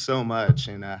been through so much,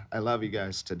 and I love you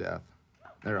guys to death.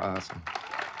 They're awesome.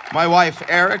 My wife,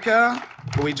 Erica,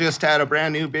 we just had a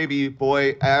brand new baby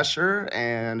boy, Asher,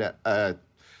 and I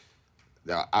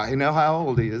know how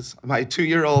old he is. My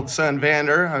 2-year-old son,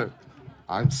 Vander.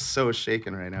 I'm so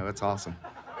shaken right now. It's awesome.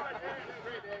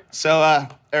 So,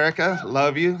 Erica,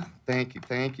 love you. Thank you,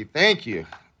 thank you, thank you.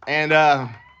 And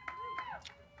I'm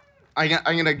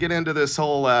going to get into this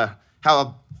whole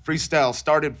how freestyle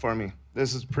started for me.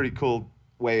 This is a pretty cool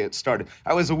way it started.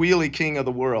 I was a wheelie king of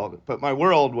the world, but my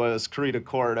world was Carita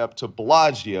Court up to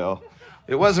Bellagio.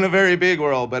 It wasn't a very big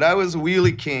world, but I was a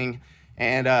wheelie king,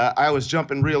 and I was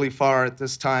jumping really far at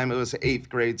this time. It was 8th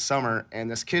grade summer, and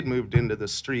this kid moved into the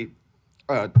street,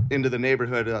 into the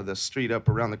neighborhood of the street up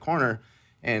around the corner,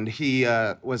 and he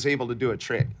was able to do a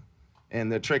trick,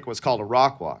 and the trick was called a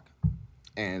rock walk,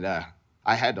 and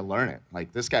I had to learn it.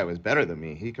 Like, this guy was better than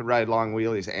me. He could ride long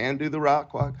wheelies and do the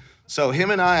rock walk. So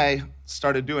him and I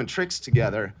started doing tricks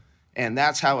together, and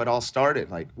that's how it all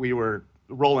started. Like, we were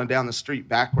rolling down the street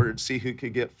backwards, see who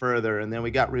could get further, and then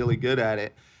we got really good at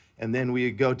it. And then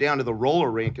we'd go down to the roller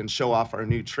rink and show off our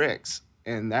new tricks.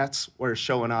 And that's where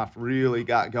showing off really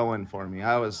got going for me.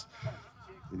 I was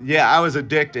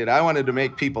addicted. I wanted to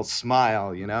make people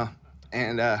smile, you know?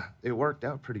 And it worked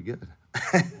out pretty good.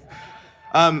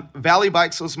 Valley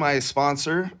Bikes was my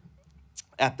sponsor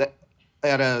at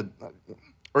a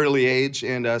early age,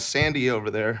 and Sandy over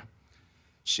there,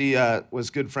 she was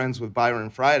good friends with Byron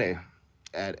Friday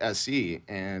at SE,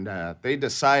 and they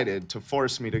decided to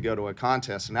force me to go to a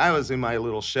contest, and I was in my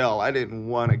little shell. I didn't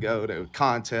want to go to a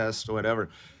contest or whatever,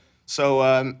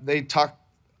 so they talked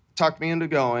me into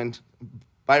going.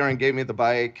 Byron gave me the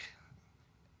bike.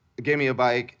 Gave me a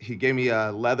bike. He gave me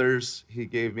leathers. He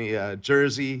gave me a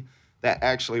jersey that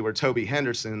actually were Toby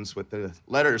Henderson's with the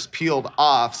letters peeled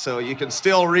off, so you can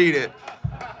still read it.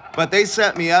 But they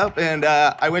set me up, and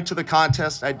I went to the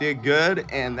contest. I did good,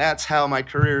 and that's how my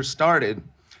career started.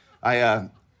 I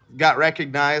got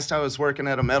recognized. I was working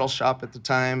at a metal shop at the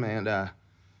time, and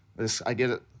I get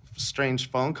a strange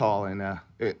phone call, and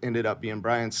it ended up being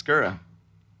Brian Skura.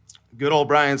 Good old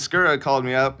Brian Skura called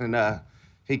me up, and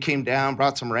he came down,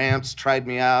 brought some ramps, tried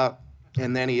me out,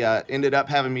 and then he ended up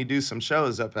having me do some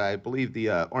shows up at, I believe,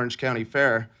 the Orange County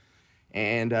Fair.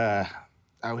 And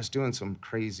I was doing some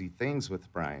crazy things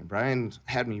with Brian. Brian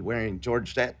had me wearing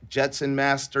George Jetson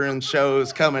master in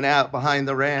shows, coming out behind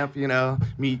the ramp, you know,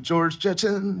 meet George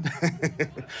Jetson.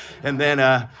 And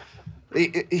then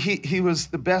he was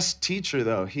the best teacher,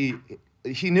 though. He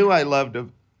knew I loved to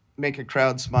make a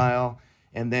crowd smile,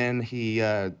 and then he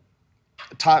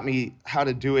taught me how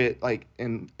to do it like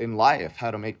in life, how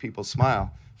to make people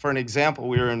smile. For an example,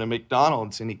 we were in a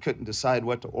McDonald's, and he couldn't decide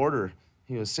what to order.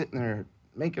 He was sitting there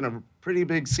making a pretty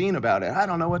big scene about it. I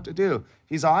don't know what to do.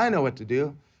 He's all, I know what to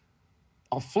do.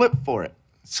 I'll flip for it.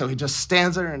 So he just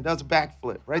stands there and does a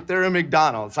backflip right there in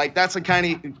McDonald's. Like, that's the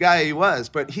kind of guy he was.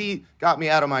 But he got me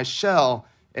out of my shell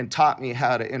and taught me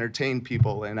how to entertain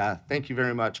people. And thank you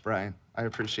very much, Brian. I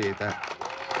appreciate that.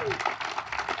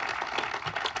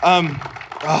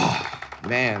 Oh,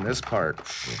 man, this part.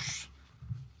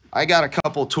 I got a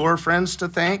couple tour friends to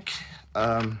thank.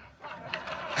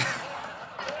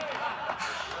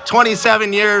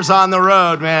 27 years on the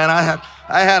road, man. I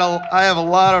have a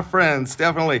lot of friends,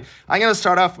 definitely. I'm gonna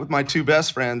start off with my two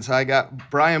best friends. I got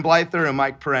Brian Blyther and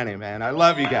Mike Perenne, man. I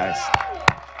love you guys.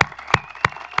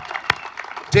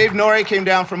 Dave Norrie came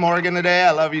down from Oregon today.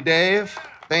 I love you, Dave.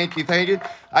 Thank you, thank you.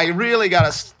 I really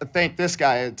gotta thank this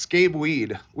guy. It's Gabe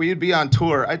Weed. We'd be on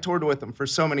tour. I toured with him for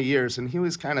so many years, and he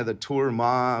was kind of the tour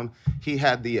mom. He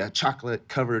had the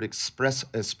chocolate-covered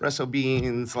espresso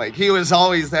beans. Like, he was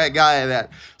always that guy that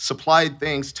supplied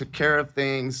things, took care of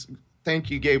things. Thank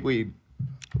you, Gabe Weed.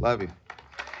 Love you.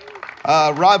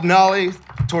 Rob Nolly,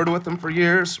 toured with him for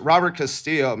years. Robert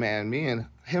Castillo, man,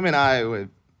 him and I,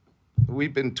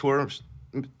 we've been tours,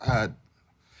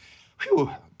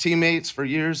 teammates for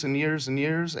years and years and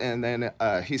years. And then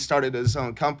he started his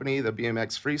own company, the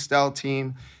BMX Freestyle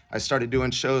team. I started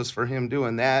doing shows for him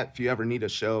doing that. If you ever need a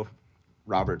show,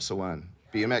 Robert's the one.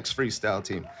 BMX Freestyle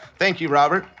team. Thank you,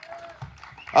 Robert.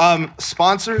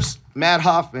 Sponsors, Matt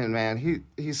Hoffman, man.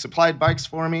 He supplied bikes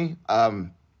for me.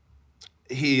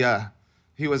 He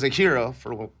was a hero,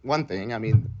 for one thing. I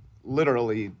mean,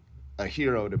 literally a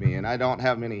hero to me, and I don't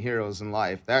have many heroes in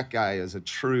life. That guy is a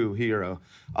true hero.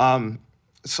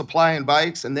 Supplying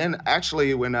bikes, and then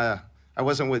actually when I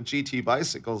wasn't with GT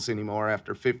Bicycles anymore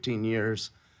after 15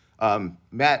 years,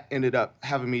 Matt ended up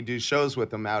having me do shows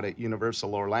with him out at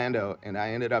Universal Orlando, and I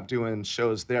ended up doing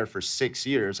shows there for 6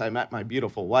 years. I met my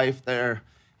beautiful wife there,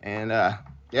 and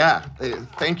yeah,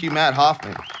 thank you, Matt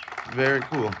Hoffman. Very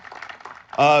cool.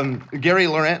 Gary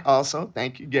Laurent also,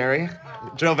 thank you, Gary.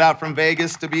 Drove out from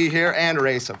Vegas to be here and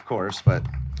race, of course, but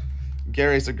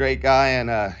Gary's a great guy,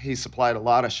 and he supplied a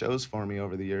lot of shows for me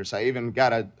over the years. I even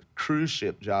got a cruise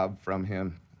ship job from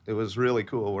him. It was really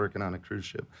cool working on a cruise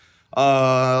ship.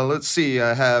 Let's see,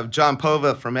 I have John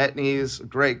Pova from Etnies, a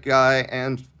great guy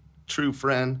and true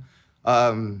friend.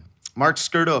 Mark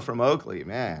Skirdo from Oakley,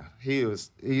 man,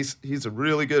 he's a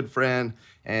really good friend,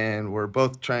 and we're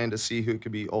both trying to see who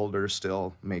could be older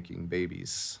still making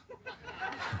babies.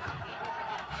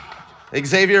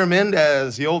 Xavier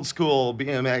Mendez, the old school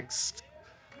BMX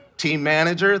team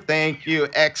manager. Thank you,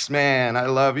 X-Man. I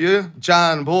love you.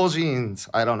 John Bulgines.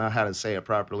 I don't know how to say it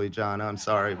properly, John. I'm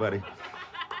sorry, buddy.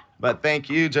 But thank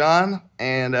you, John.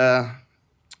 And I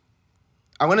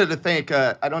wanted to thank,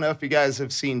 I don't know if you guys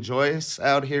have seen Joyce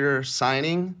out here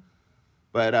signing,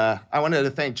 but I wanted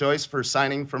to thank Joyce for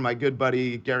signing for my good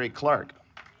buddy, Gary Clark.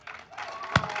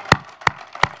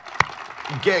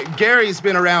 Gary's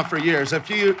been around for years. If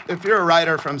you're a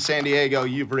rider from San Diego,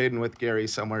 you've ridden with Gary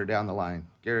somewhere down the line.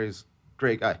 Gary's a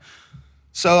great guy.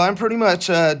 So I'm pretty much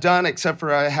done, except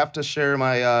for I have to share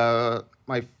my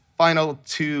my final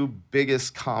two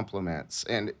biggest compliments.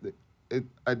 And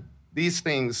these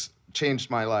things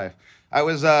changed my life. I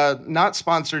was not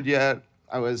sponsored yet.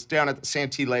 I was down at the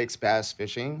Santee Lakes bass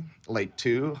fishing, Lake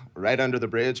 2, right under the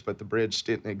bridge, but the bridge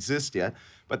didn't exist yet.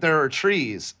 But there were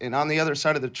trees, and on the other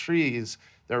side of the trees,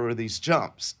 there were these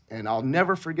jumps. And I'll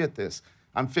never forget this.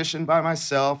 I'm fishing by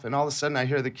myself, and all of a sudden I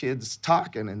hear the kids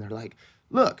talking, and they're like,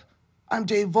 "Look, I'm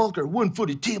Dave Volker,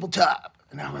 one-footed tabletop."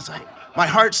 And I was like, my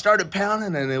heart started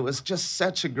pounding, and it was just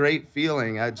such a great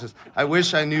feeling. I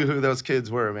wish I knew who those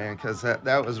kids were, man, because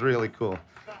that was really cool.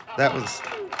 That was...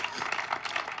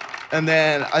 And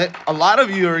then a lot of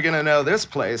you are going to know this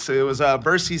place. It was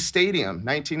Bercy Stadium,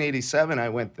 1987. I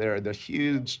went there, the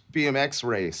huge BMX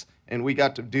race, and we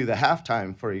got to do the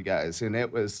halftime for you guys. And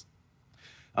it was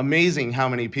amazing how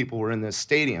many people were in this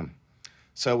stadium.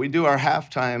 So we do our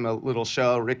halftime, a little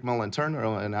show, Rick Mullen-Turner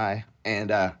and I,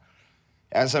 and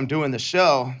as I'm doing the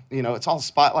show, you know, it's all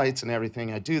spotlights and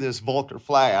everything. I do this Volker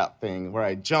fly-out thing where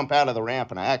I jump out of the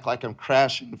ramp and I act like I'm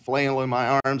crashing, flailing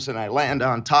my arms, and I land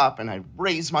on top and I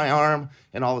raise my arm,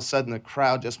 and all of a sudden the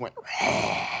crowd just went,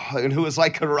 and it was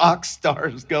like a rock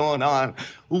star's going on.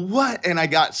 What? And I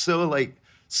got so like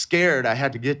scared I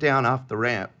had to get down off the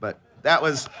ramp. But that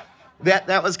was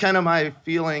kind of my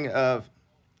feeling of,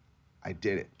 I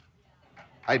did it.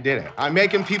 I did it. I'm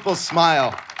making people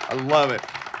smile. I love it.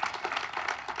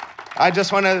 I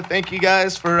just want to thank you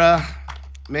guys for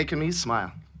making me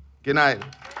smile. Good night.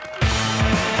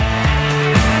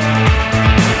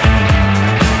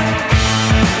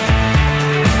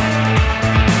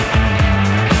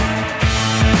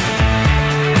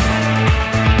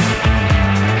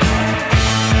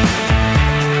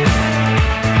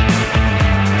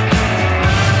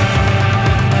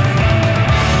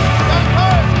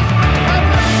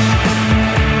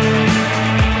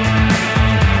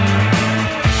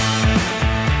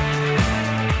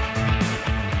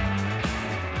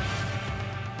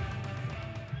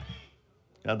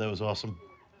 God, that was awesome.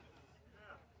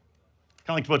 Kind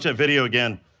of like to watch that video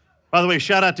again. By the way,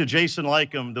 shout out to Jason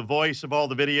Lycum, the voice of all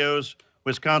the videos,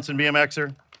 Wisconsin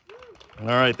BMXer. All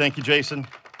right, thank you, Jason.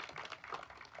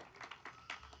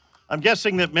 I'm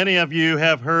guessing that many of you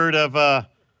have heard of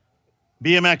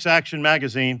BMX Action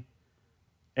magazine.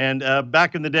 And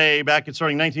back in the day, back in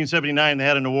starting 1979, they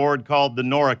had an award called the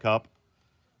Nora Cup.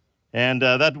 And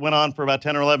that went on for about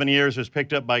 10 or 11 years. It was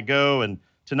picked up by Go. And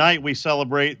tonight we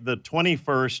celebrate the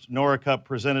 21st Nora Cup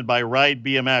presented by Ride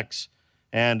BMX.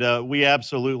 And we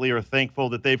absolutely are thankful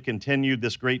that they've continued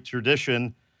this great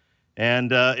tradition.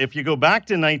 And if you go back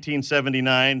to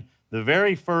 1979, the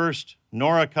very first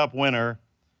Nora Cup winner,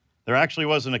 there actually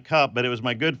wasn't a cup, but it was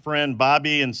my good friend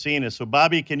Bobby Encinas. So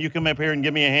Bobby, can you come up here and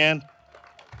give me a hand?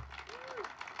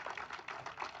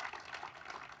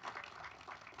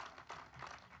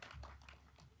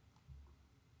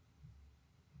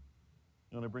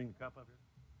 You want to bring the cup up here?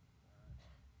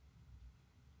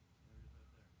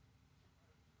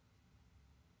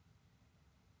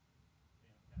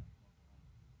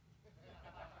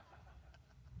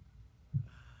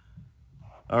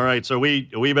 All right, so we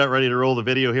about ready to roll the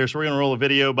video here. So we're going to roll a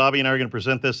video. Bobby and I are going to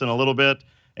present this in a little bit,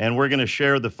 and we're going to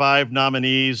share the 5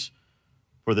 nominees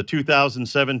for the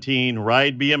 2017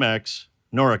 Ride BMX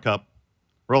Nora Cup.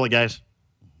 Roll it, guys.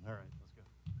 All right, let's go.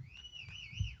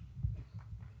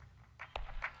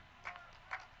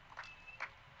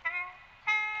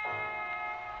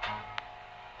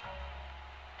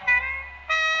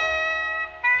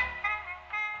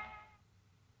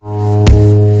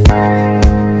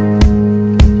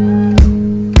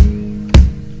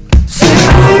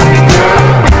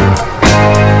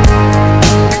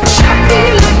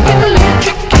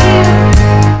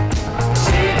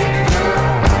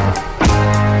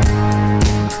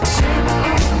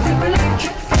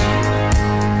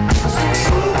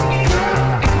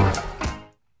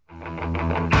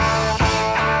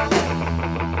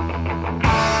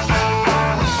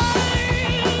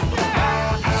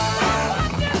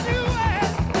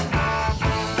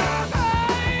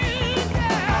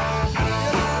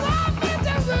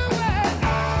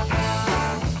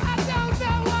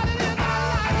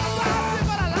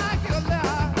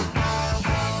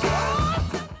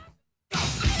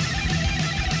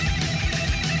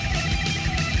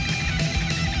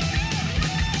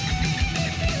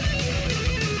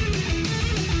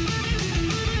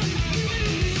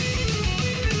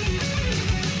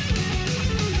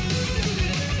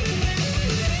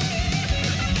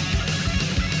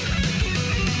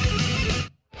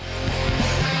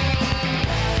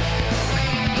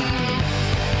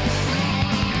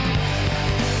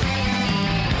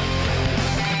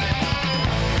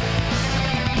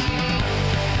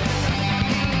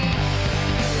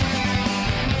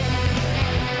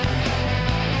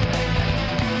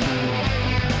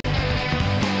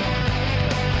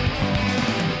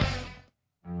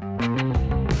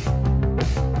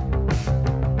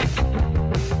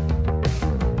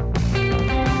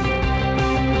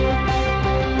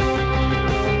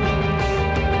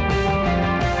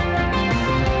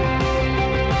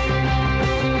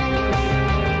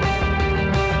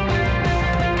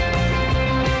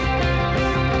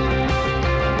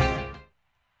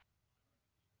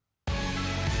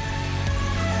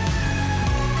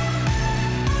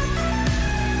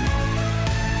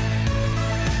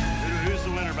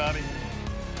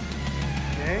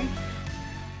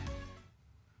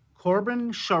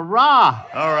 Corbin Shara.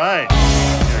 All right.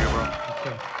 There you go, bro.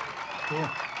 Okay, cool.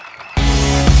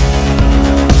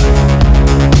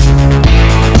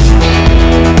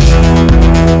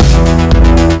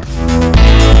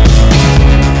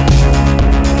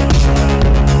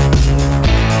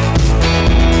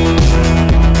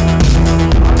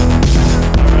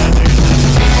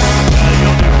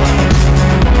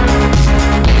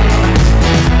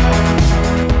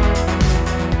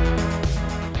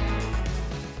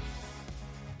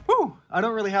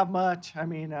 really have much. I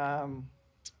mean,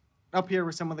 up here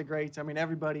were some of the greats. I mean,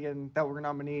 everybody that were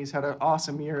nominees had an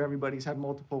awesome year. Everybody's had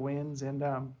multiple wins,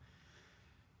 and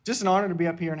just an honor to be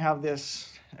up here and have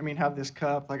this. I mean, have this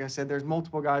cup. Like I said, there's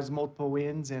multiple guys, multiple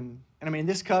wins, and I mean,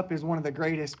 this cup is one of the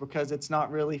greatest because it's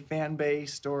not really fan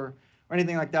based or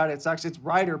anything like that. It's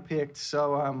rider picked.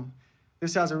 So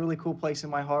this has a really cool place in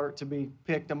my heart to be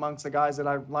picked amongst the guys that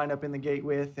I line up in the gate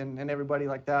with and everybody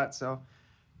like that. So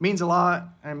it means a lot.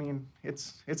 I mean,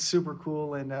 it's super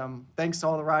cool. And thanks to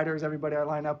all the riders, everybody I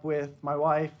line up with, my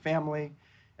wife, family,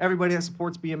 everybody that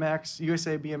supports BMX,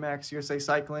 USA BMX, USA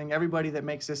Cycling, everybody that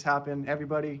makes this happen,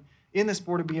 everybody in the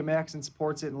sport of BMX and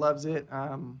supports it and loves it.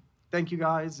 Thank you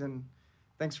guys, and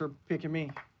thanks for picking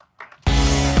me.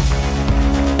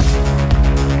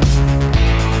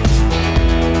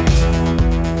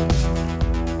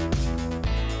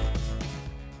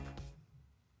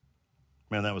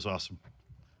 Man, that was awesome.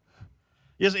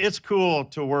 Yes, it's cool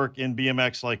to work in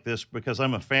BMX like this because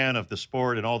I'm a fan of the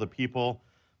sport and all the people,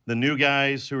 the new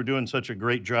guys who are doing such a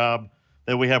great job,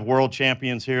 that we have world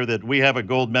champions here, that we have a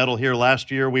gold medal here.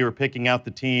 Last year, we were picking out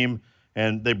the team,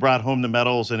 and they brought home the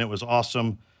medals, and it was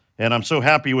awesome. And I'm so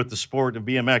happy with the sport of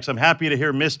BMX. I'm happy to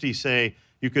hear Misty say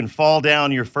you can fall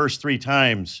down your first 3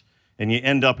 times, and you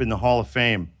end up in the Hall of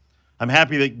Fame. I'm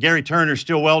happy that Gary Turner's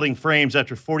still welding frames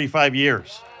after 45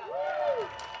 years.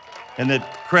 And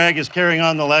that Craig is carrying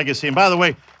on the legacy. And by the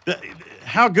way,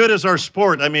 how good is our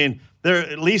sport? I mean,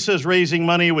 Lisa's raising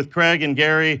money with Craig and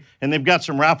Gary, and they've got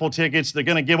some raffle tickets. They're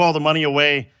going to give all the money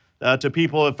away to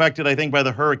people affected, I think, by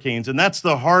the hurricanes. And that's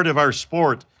the heart of our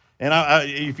sport. And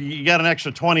if you got an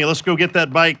extra 20, let's go get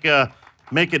that bike,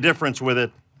 make a difference with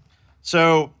it.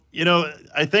 So, you know,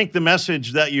 I think the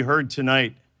message that you heard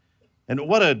tonight, and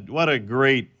what a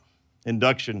great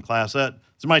induction class.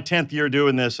 It's my 10th year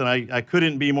doing this, and I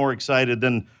couldn't be more excited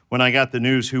than when I got the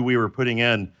news who we were putting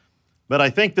in. But I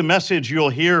think the message you'll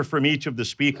hear from each of the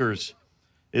speakers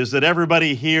is that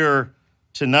everybody here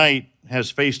tonight has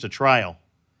faced a trial.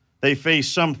 They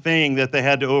faced something that they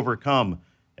had to overcome.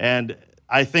 And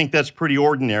I think that's pretty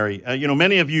ordinary. You know,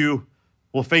 many of you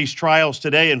will face trials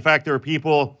today. In fact, there are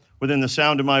people within the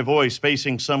sound of my voice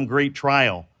facing some great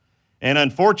trial. And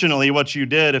unfortunately, what you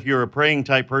did, if you're a praying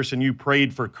type person, you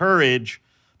prayed for courage.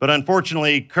 But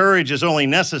unfortunately, courage is only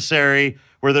necessary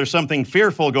where there's something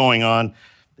fearful going on.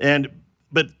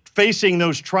 But facing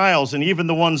those trials, and even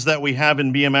the ones that we have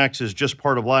in BMX, is just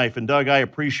part of life. And Doug, I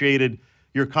appreciated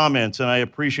your comments, and I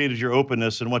appreciated your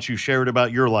openness and what you shared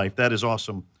about your life. That is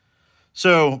awesome.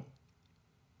 So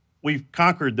we've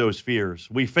conquered those fears.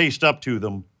 We faced up to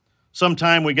them.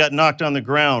 Sometime we got knocked on the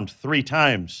ground 3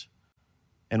 times,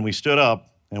 and we stood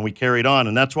up, and we carried on.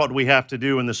 And that's what we have to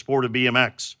do in the sport of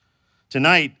BMX.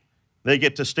 Tonight, they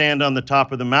get to stand on the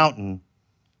top of the mountain,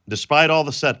 despite all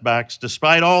the setbacks,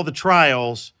 despite all the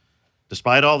trials,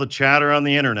 despite all the chatter on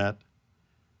the internet,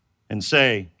 and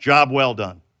say, job well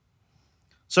done.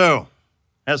 So,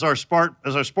 as our sport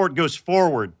goes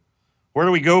forward, where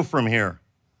do we go from here?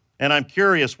 And I'm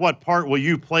curious, what part will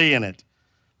you play in it?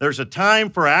 There's a time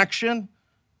for action,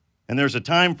 and there's a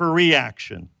time for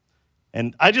reaction.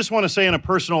 And I just want to say on a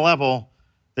personal level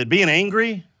that being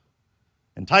angry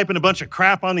and typing a bunch of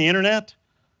crap on the internet,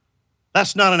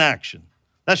 that's not an action.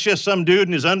 That's just some dude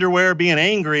in his underwear being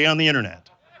angry on the internet.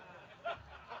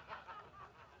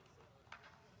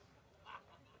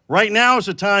 Right now is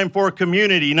a time for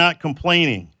community, not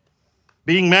complaining.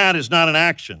 Being mad is not an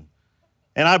action.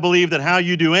 And I believe that how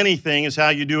you do anything is how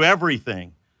you do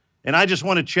everything. And I just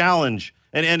want to challenge,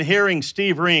 and hearing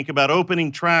Steve Rink about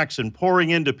opening tracks and pouring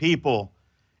into people,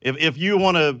 if you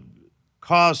want to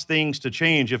cause things to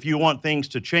change, if you want things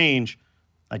to change,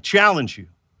 I challenge you.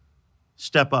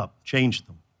 Step up, change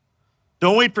them.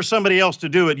 Don't wait for somebody else to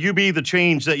do it. You be the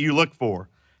change that you look for.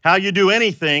 How you do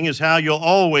anything is how you'll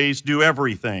always do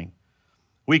everything.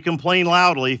 We complain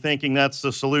loudly thinking that's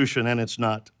the solution, and it's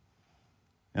not.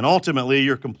 And ultimately,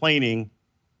 your complaining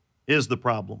is the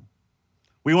problem.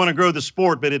 We want to grow the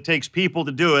sport, but it takes people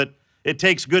to do it. It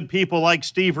takes good people like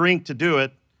Steve Rink to do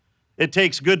it. It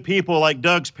takes good people like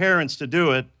Doug's parents to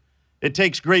do it. It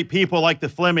takes great people like the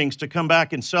Flemings to come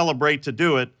back and celebrate to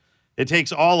do it. It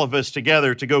takes all of us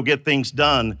together to go get things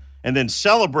done and then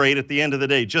celebrate at the end of the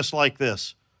day, just like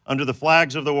this, under the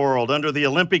flags of the world, under the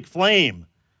Olympic flame,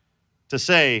 to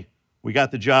say, we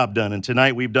got the job done, and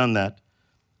tonight we've done that.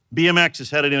 BMX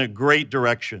is headed in a great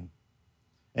direction.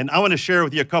 And I want to share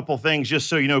with you a couple things just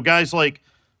so you know. Guys like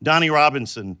Donnie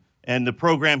Robinson and the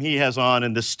program he has on,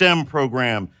 and the STEM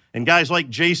program, and guys like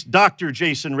Dr.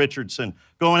 Jason Richardson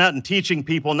going out and teaching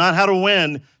people not how to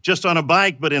win just on a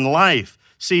bike, but in life.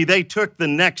 See, they took the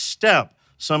next step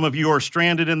Some of you are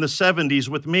stranded in the 70s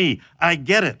with me. I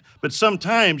get it. But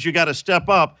sometimes you got to step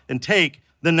up and take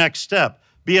the next step.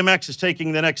 BMX is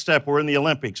taking the next step. We're in the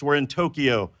Olympics. We're in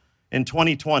Tokyo in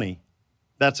 2020.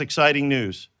 That's exciting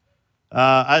news.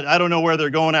 I don't know where they're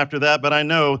going after that, but I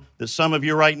know that some of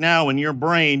you right now in your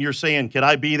brain, you're saying, could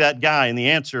I be that guy? And the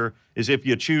answer is if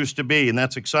you choose to be, and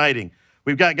that's exciting.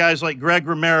 We've got guys like Greg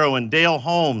Romero and Dale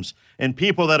Holmes and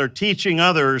people that are teaching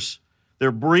others.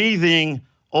 They're breathing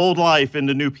old life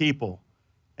into new people.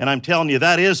 And I'm telling you,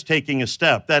 that is taking a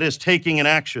step. That is taking an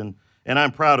action, and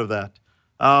I'm proud of that.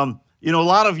 You know, a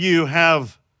lot of you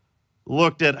have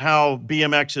looked at how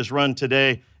BMX is run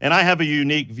today, and I have a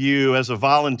unique view as a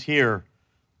volunteer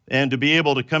and to be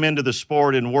able to come into the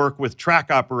sport and work with track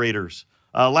operators.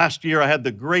 Last year, I had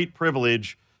the great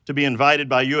privilege to be invited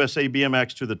by USA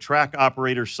BMX to the Track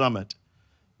Operators Summit.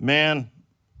 Man,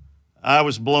 I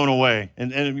was blown away.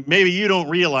 And maybe you don't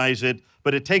realize it,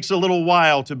 but it takes a little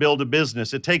while to build a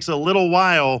business. It takes a little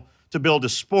while to build a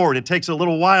sport. It takes a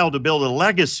little while to build a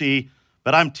legacy,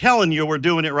 but I'm telling you, we're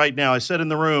doing it right now. I sat in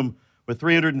the room with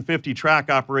 350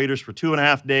 track operators for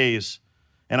 2.5 days,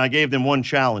 and I gave them one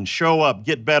challenge: show up,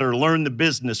 get better, learn the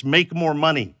business, make more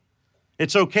money.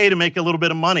 It's okay to make a little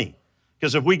bit of money,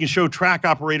 because if we can show track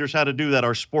operators how to do that,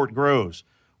 our sport grows.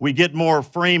 We get more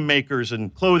frame makers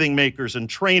and clothing makers and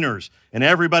trainers, and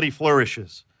everybody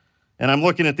flourishes. And I'm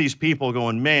looking at these people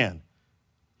going, man,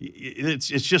 it's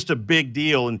just a big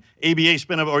deal. And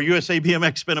USA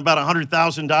BMX spent about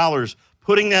 $100,000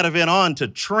 putting that event on to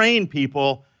train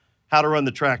people how to run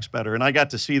the tracks better. And I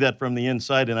got to see that from the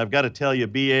inside. And I've got to tell you,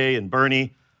 BA and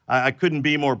Bernie, I couldn't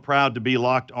be more proud to be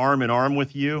locked arm in arm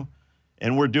with you.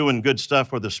 And we're doing good stuff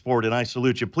for the sport, and I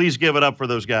salute you. Please give it up for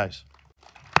those guys.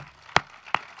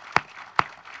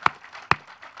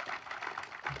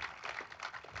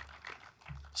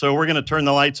 So we're going to turn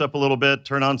the lights up a little bit,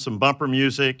 turn on some bumper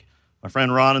music. My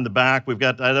friend Ron in the back. We've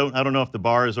got, I don't know if the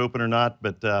bar is open or not,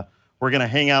 but we're going to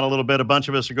hang out a little bit. A bunch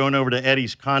of us are going over to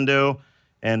Eddie's condo,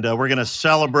 and we're going to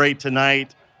celebrate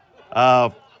tonight.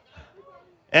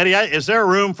 Eddie, is there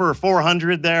room for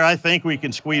 400 there? I think we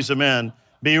can squeeze them in.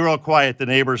 Be real quiet. The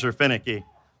neighbors are finicky.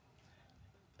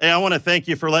 Hey, I want to thank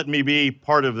you for letting me be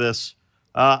part of this.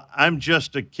 I'm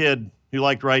just a kid who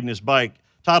liked riding his bike.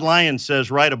 Todd Lyons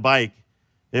says, ride a bike.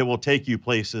 It will take you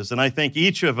places. And I think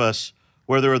each of us,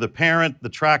 whether you're the parent, the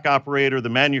track operator, the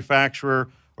manufacturer,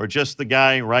 or just the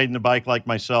guy riding a bike like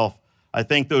myself, I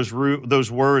think those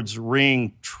words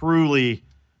ring truly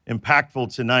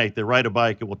impactful tonight. That ride a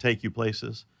bike, it will take you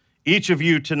places. Each of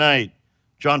you tonight,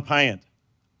 John Piant,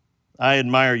 I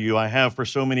admire you. I have for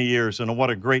so many years, and what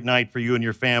a great night for you and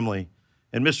your family.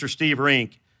 And Mr. Steve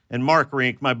Rink and Mark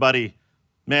Rink, my buddy,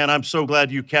 man, I'm so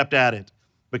glad you kept at it,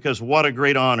 because what a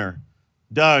great honor.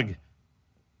 Doug,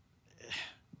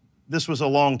 this was a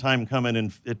long time coming,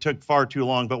 and it took far too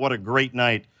long, but what a great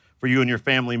night for you and your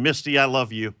family. Misty, I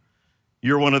love you.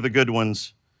 You're one of the good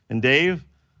ones. And Dave,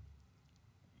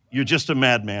 you're just a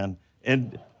madman.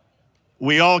 And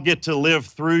we all get to live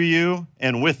through you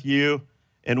and with you.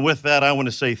 And with that, I want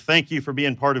to say thank you for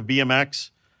being part of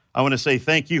BMX. I want to say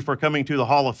thank you for coming to the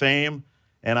Hall of Fame.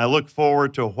 And I look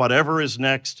forward to whatever is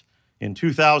next in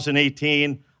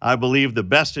 2018. I believe the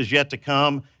best is yet to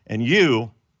come, and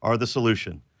you are the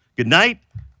solution. Good night.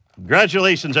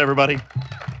 Congratulations, everybody.